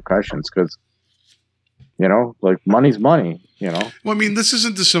repercussions, because, you know, like, money's money, you know? Well, I mean, this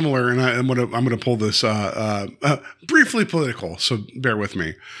isn't dissimilar, and I'm gonna pull this briefly political, so bear with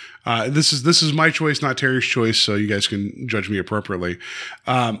me. This is my choice, not Terry's choice, so you guys can judge me appropriately.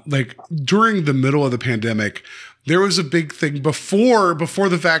 Like, during the middle of the pandemic, there was a big thing before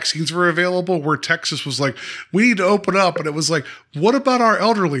the vaccines were available where Texas was like, we need to open up. And it was like, what about our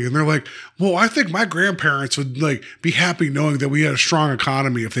elderly? And they're like, well, I think my grandparents would, like, be happy knowing that we had a strong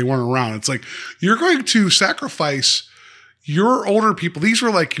economy if they weren't around. It's like, you're going to sacrifice your older people. These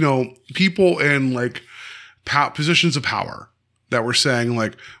were, like, you know, people in, like, positions of power that were saying,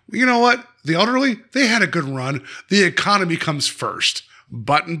 like, you know what? The elderly, they had a good run. The economy comes first.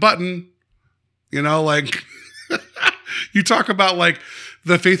 Button. You know, like... You talk about, like,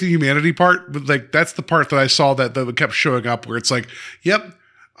 the faith in humanity part, but, like, that's the part that I saw that kept showing up, where it's like, yep,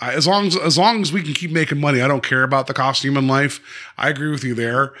 as long as we can keep making money, I don't care about the cost of human life. I agree with you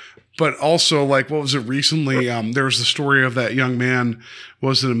there. But also, like, what was it recently? There was the story of that young man,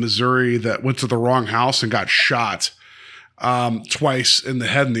 was it in Missouri, that went to the wrong house and got shot twice in the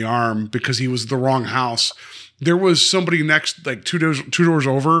head and the arm because he was at the wrong house. There was somebody next, like, two doors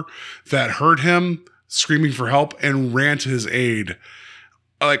over, that heard him screaming for help and ran to his aid,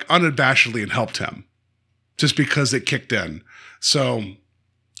 like, unabashedly, and helped him just because it kicked in. So,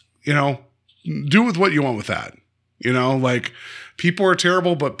 you know, do with what you want with that. You know, like, people are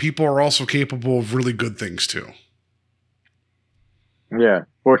terrible, but people are also capable of really good things too. Yeah,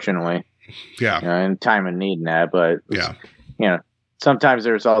 fortunately. Yeah. You know, in time of need and that, but yeah, you know, sometimes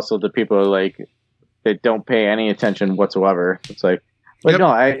there's also the people, like, that don't pay any attention whatsoever. It's like, but no,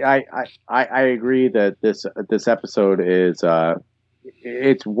 I agree that this episode is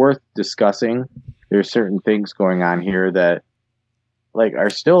it's worth discussing. There's certain things going on here that, like,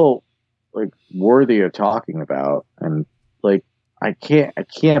 are still, like, worthy of talking about, and, like, I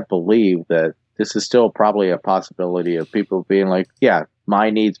can't believe that this is still probably a possibility of people being like, yeah,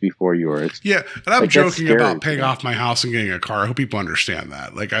 my needs before yours. Yeah, and I'm, like, joking about paying yeah. off my house and getting a car. I hope people understand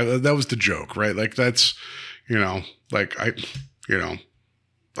that. Like, that was the joke, right? Like, that's, you know, like,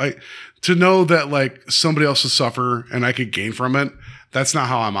 to know that, like, somebody else will suffer and I could gain from it. That's not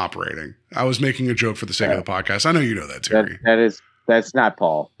how I'm operating. I was making a joke for the sake of the podcast. I know you know that, Terry. That's not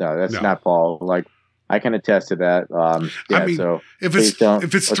Paul. No, that's not Paul. Like, I can attest to that. Yeah, I mean, so if it's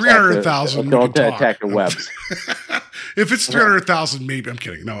 300,000, don't attack the webs. If it's 300,000, maybe. I'm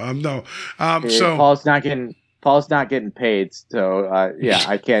kidding. No. So Paul's not getting paid. So yeah,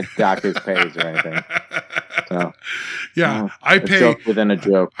 I can't dock his pays or anything. So, yeah, I pay joke within a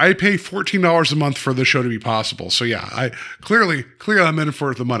joke. I pay $14 a month for the show to be possible. So yeah, I clearly I'm in it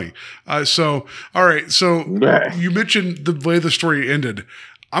for the money. So all right. So you mentioned the way the story ended.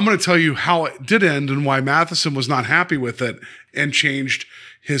 I'm going to tell you how it did end and why Matheson was not happy with it and changed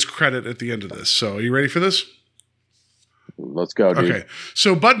his credit at the end of this. So are you ready for this? Let's go, dude. Okay.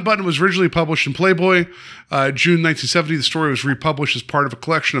 So Button was originally published in Playboy. June 1970, the story was republished as part of a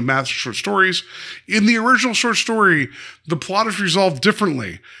collection of Matheson short stories. In the original short story, the plot is resolved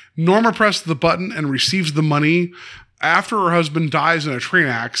differently. Norma presses the button and receives the money after her husband dies in a train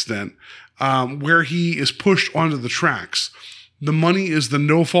accident, where he is pushed onto the tracks. The money is the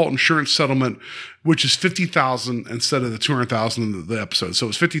no-fault insurance settlement, which is $50,000 instead of the $200,000 in the episode. So it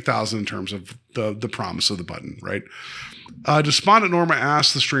was $50,000 in terms of the promise of the button, right? Despondent Norma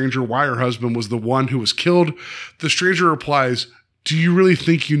asks the stranger why her husband was the one who was killed. The stranger replies, "Do you really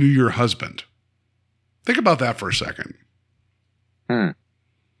think you knew your husband?" Think about that for a second. Yeah,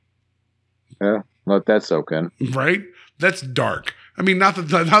 let that soak in. Right? That's dark. I mean, not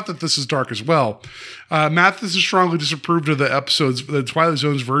that this is dark as well. Matheson strongly disapproved of the Twilight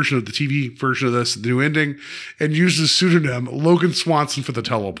Zone's version of the TV version of this, the new ending, and used his pseudonym Logan Swanson for the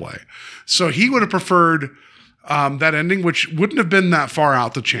teleplay. So he would have preferred that ending, which wouldn't have been that far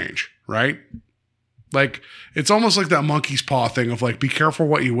out to change, right? Like, it's almost like that monkey's paw thing of like, be careful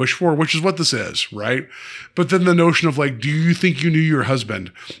what you wish for, which is what this is, right? But then the notion of like, do you think you knew your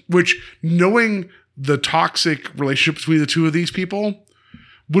husband? Which, knowing the toxic relationship between the two of these people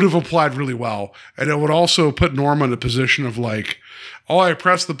would have applied really well. And it would also put Norma in a position of like, oh, I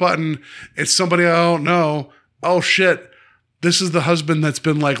pressed the button. It's somebody I don't know. Oh shit. This is the husband that's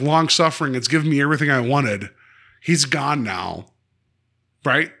been like long suffering. It's given me everything I wanted. He's gone now.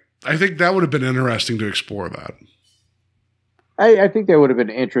 Right? I think that would have been interesting to explore that. I think that would have been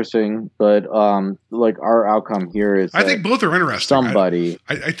interesting, but like our outcome here is I think both are interesting. Somebody.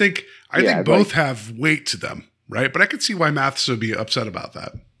 I think both have weight to them, right? But I could see why Matheson would be upset about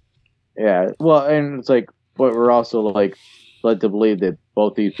that. Yeah. Well, and it's like, but we're also like led to believe that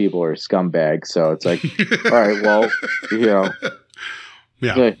both these people are scumbags. So it's like, all right, well, yeah.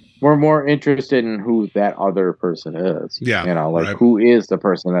 We're more interested in who that other person is. Yeah. Like who is the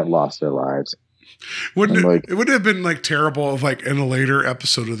person that lost their lives. It would have been like terrible if like in a later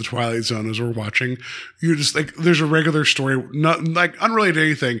episode of the Twilight Zone as we're watching, you just like, there's a regular story, not like unrelated to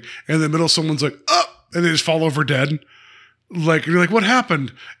anything. And in the middle, someone's like, oh, and they just fall over dead. Like, you're like, what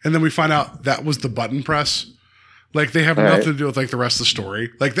happened? And then we find out that was the button press. Like they have nothing to do with like the rest of the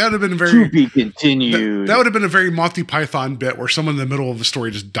story. Like that would have been very to be continued. That would have been a very Monty Python bit where someone in the middle of the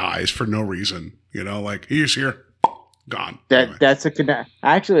story just dies for no reason. Like he's here, gone. That's a connect.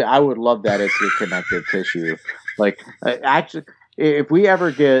 Actually, I would love that as your connective tissue. Like actually, if we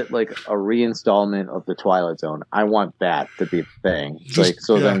ever get like a reinstallment of the Twilight Zone, I want that to be the thing.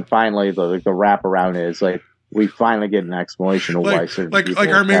 Then finally the wraparound is like. We finally get an explanation of why certain like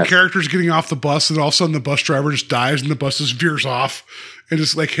our main character's getting off the bus and all of a sudden the bus driver just dies and the bus just veers off and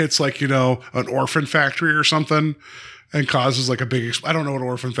just like hits like, an orphan factory or something and causes like a big, I don't know what an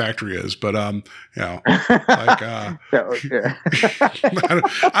orphan factory is, but, like, I don't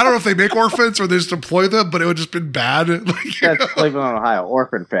know if they make orphans or they just employ them, but it would just been bad. That's Cleveland, Ohio,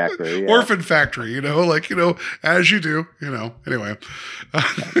 orphan factory. Yeah. Orphan factory, as you do, anyway.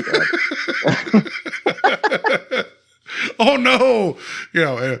 Oh no,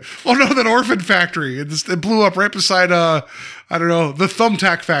 that orphan factory. It blew up right beside, I don't know, the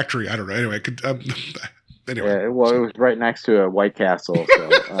Thumbtack factory. I don't know. Anyway, anyway. Yeah, well, it was right next to a White Castle.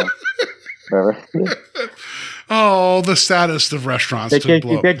 So, oh, the saddest of restaurants.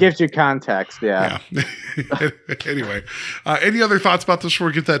 That gives you context. Yeah. Anyway, any other thoughts about this before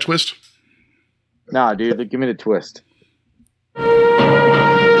we get that twist? Nah, dude, give me the twist.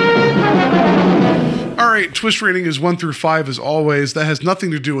 All right, twist rating is 1 through 5 as always. That has nothing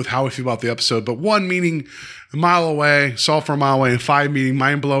to do with how we feel about the episode, but 1 meaning a mile away, solved for a mile away, and 5 meaning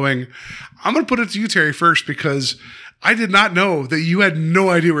mind-blowing. I'm going to put it to you, Terry, first, because I did not know that you had no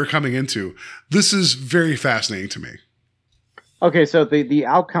idea what we're coming into. This is very fascinating to me. Okay, so the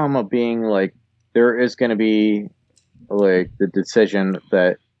outcome of being like, there is going to be like the decision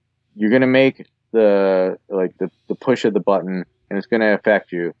that you're going to make the push of the button and it's going to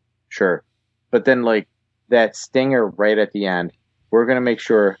affect you. Sure. But then like that stinger right at the end, we're going to make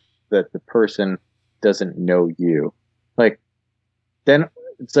sure that the person doesn't know you. Like then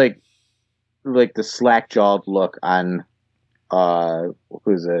it's like the slack-jawed look on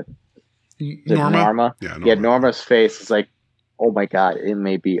who's it? Norma? Yeah, Norma. Yeah, Norma's face is like, oh my God, it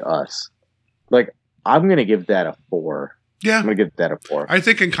may be us. Like, I'm going to give that a 4. Yeah. I'm going to give that a 4. I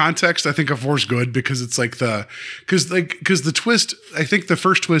think in context, I think a 4 is good because it's like because the twist, I think the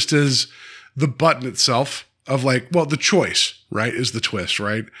first twist is the button itself of like, well, the choice, right, is the twist,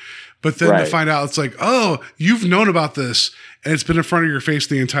 right? But then to find out, it's like, oh, you've known about this and it's been in front of your face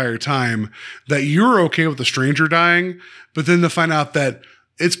the entire time that you're okay with the stranger dying. But then to find out that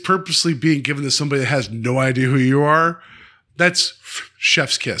it's purposely being given to somebody that has no idea who you are, that's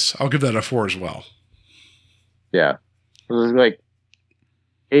chef's kiss. I'll give that a 4 as well. Yeah. It was like,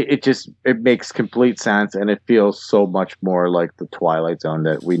 it makes complete sense and it feels so much more like the Twilight Zone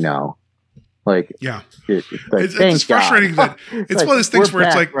that we know. Like, yeah, it's frustrating that it's like, one of those things where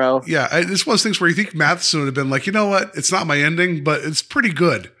it's like, bro. Yeah, it's one of those things where you think Matheson would have been like, you know what, it's not my ending, but it's pretty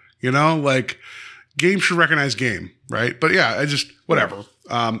good. Like game should recognize game, right? But yeah, whatever.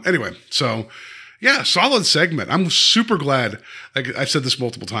 Anyway, so yeah, solid segment. I'm super glad. Like I've said this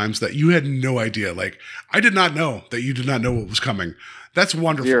multiple times that you had no idea. Like I did not know that you did not know what was coming. That's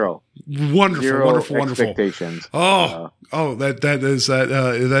wonderful. Zero Wonderful. Expectations.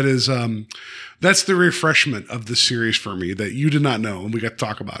 That's the refreshment of this series for me that you did not know, and we got to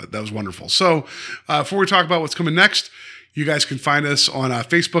talk about it. That was wonderful. So before we talk about what's coming next, you guys can find us on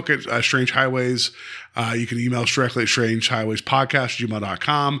Facebook at Strange Highways. You can email us directly at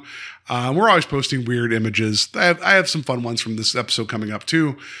strangehighwayspodcast@gmail.com. We're always posting weird images. I have some fun ones from this episode coming up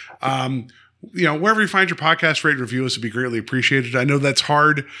too. wherever you find your podcast, rate and review us would be greatly appreciated. I know that's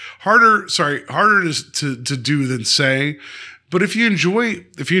harder to do than say, but if you enjoy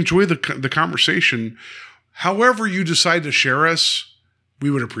the conversation, however you decide to share us, we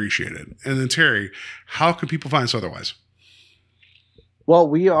would appreciate it. And then Terry, how can people find us otherwise? Well,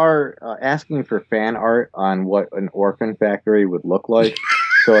 we are asking for fan art on what an orphan factory would look like.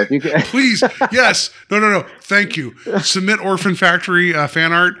 So if you can, please, yes, no, thank you. Submit Orphan Factory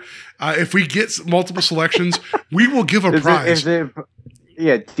fan art. If we get multiple selections, we will give a prize.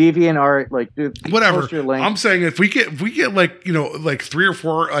 DeviantArt, like whatever. Post your link. I'm saying if we get like 3 or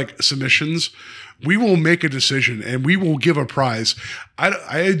 4 like submissions, we will make a decision and we will give a prize.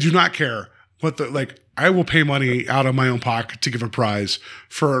 I do not care what I will pay money out of my own pocket to give a prize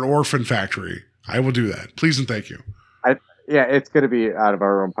for an Orphan Factory. I will do that. Please and thank you. Yeah, it's going to be out of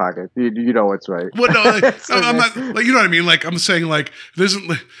our own pocket. You know what's right. Well, no, I'm not. Like, you know what I mean? Like I'm saying, like it isn't.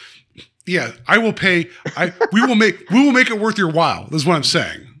 Yeah, I will pay. We will make it worth your while. This is what I'm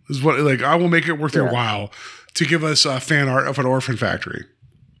saying. This is what I will make it worth your while to give us fan art of an Orphan Factory.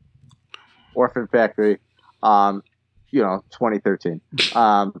 Orphan Factory, 2013,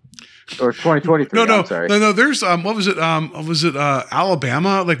 or 2023. No. I'm sorry. No. There's what was it?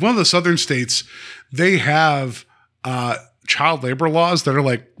 Alabama? Like one of the southern states, they have child labor laws that are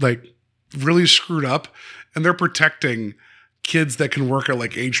like really screwed up, and they're protecting kids that can work at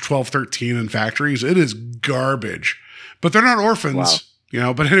like age 12, 13 in factories. It is garbage, but they're not orphans,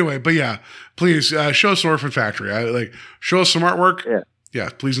 but anyway, please show us an Orphan Factory. Show us some artwork. Yeah.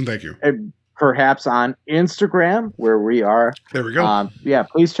 Please and thank you. And perhaps on Instagram where we are. There we go.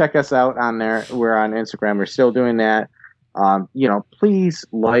 Please check us out on there. We're on Instagram. We're still doing that. Please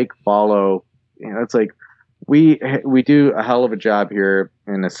follow, it's like we do a hell of a job here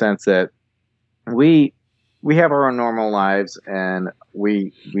in the sense that we have our own normal lives and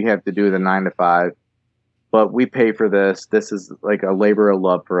we have to do the 9 to 5, but we pay for this. This is like a labor of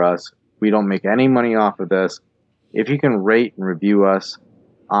love for us. We don't make any money off of this. If you can rate and review us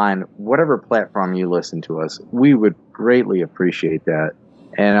on whatever platform you listen to us, we would greatly appreciate that.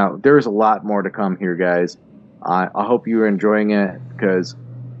 And there's a lot more to come here, guys. I hope you're enjoying it because,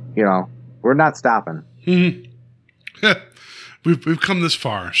 we're not stopping. Mm-hmm. We've come this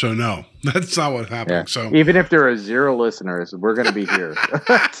far, so no, that's not what's happening. Yeah. So even if there are 0 listeners, we're going to be here.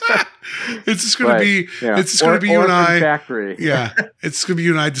 It's just going to be, it's just going to be you and I. Factory. Yeah, it's going to be you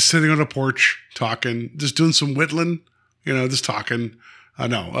and I just sitting on a porch talking, just doing some whittling, just talking. We're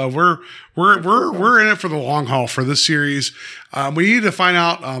in it for the long haul for this series. We need to find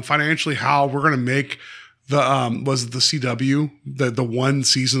out financially how we're going to make the was it the CW the one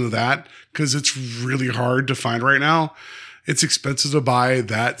season of that, because it's really hard to find right now. It's expensive to buy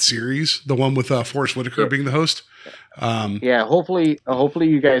that series, the one with Forrest Whitaker being the host. Hopefully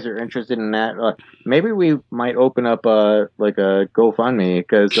you guys are interested in that. Maybe we might open up a GoFundMe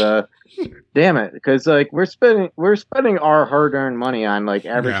because damn it, because we're spending our hard-earned money on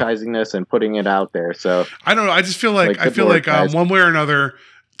advertising this and putting it out there. So I don't know. I just feel like one way or another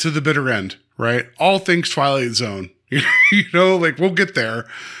to the bitter end, right? All things Twilight Zone. We'll get there,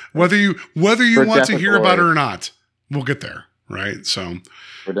 whether you want to hear about it or not. We'll get there, right? So,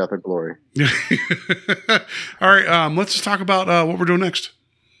 for death or glory. All right, let's just talk about what we're doing next.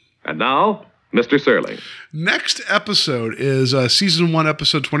 And now, Mr. Surly. Next episode is Season 1,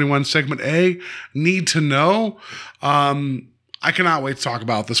 Episode 21, Segment A, Need to Know. I cannot wait to talk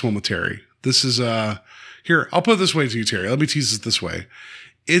about this one with Terry. This is, here, I'll put it this way to you, Terry. Let me tease it this way.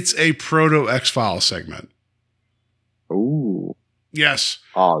 It's a proto-X-Files segment. Ooh. Yes.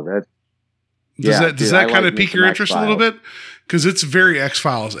 Oh, that... Does that kind of pique your interest a little bit? Because it's very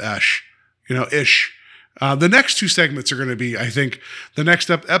X-Files-ish, ish. The next 2 segments are going to be, I think, the next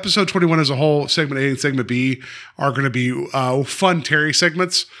episode 21 as a whole, segment A and segment B are going to be fun Terry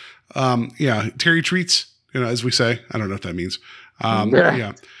segments. Terry treats, as we say. I don't know what that means.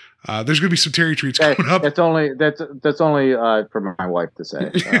 There's going to be some Terry treats coming up. That's only for my wife to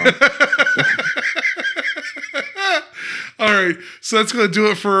say. All right, so that's going to do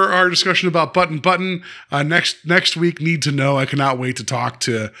it for our discussion about Button. Next week, Need to Know. I cannot wait to talk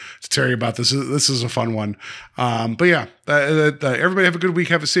to Terry about this. This is a fun one. Everybody have a good week.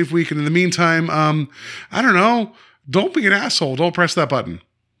 Have a safe week. And in the meantime, I don't know. Don't be an asshole. Don't press that button.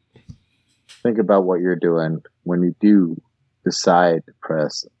 Think about what you're doing when you do decide to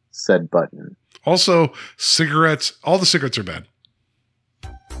press said button. Also, cigarettes. All the cigarettes are bad.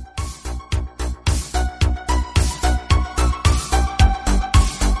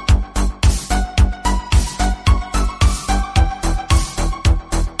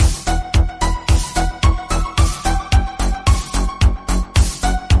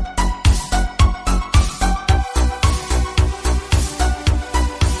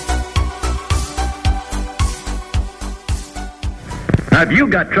 Have you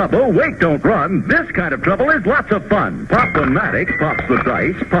got trouble? Wait, don't run. This kind of trouble is lots of fun. Pop-O-Matic pops the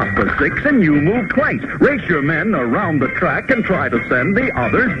dice, pop the 6, and you move twice. Race your men around the track and try to send the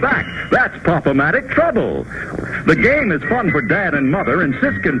others back. That's Pop-O-Matic Trouble. The game is fun for Dad and Mother, and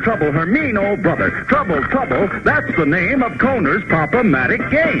Sis can trouble her mean old brother. Trouble, trouble, that's the name of Koner's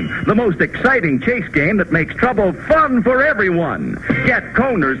Pop-O-Matic game. The most exciting chase game that makes trouble fun for everyone. Get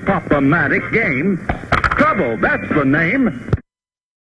Koner's Pop-O-Matic game. Trouble, that's the name.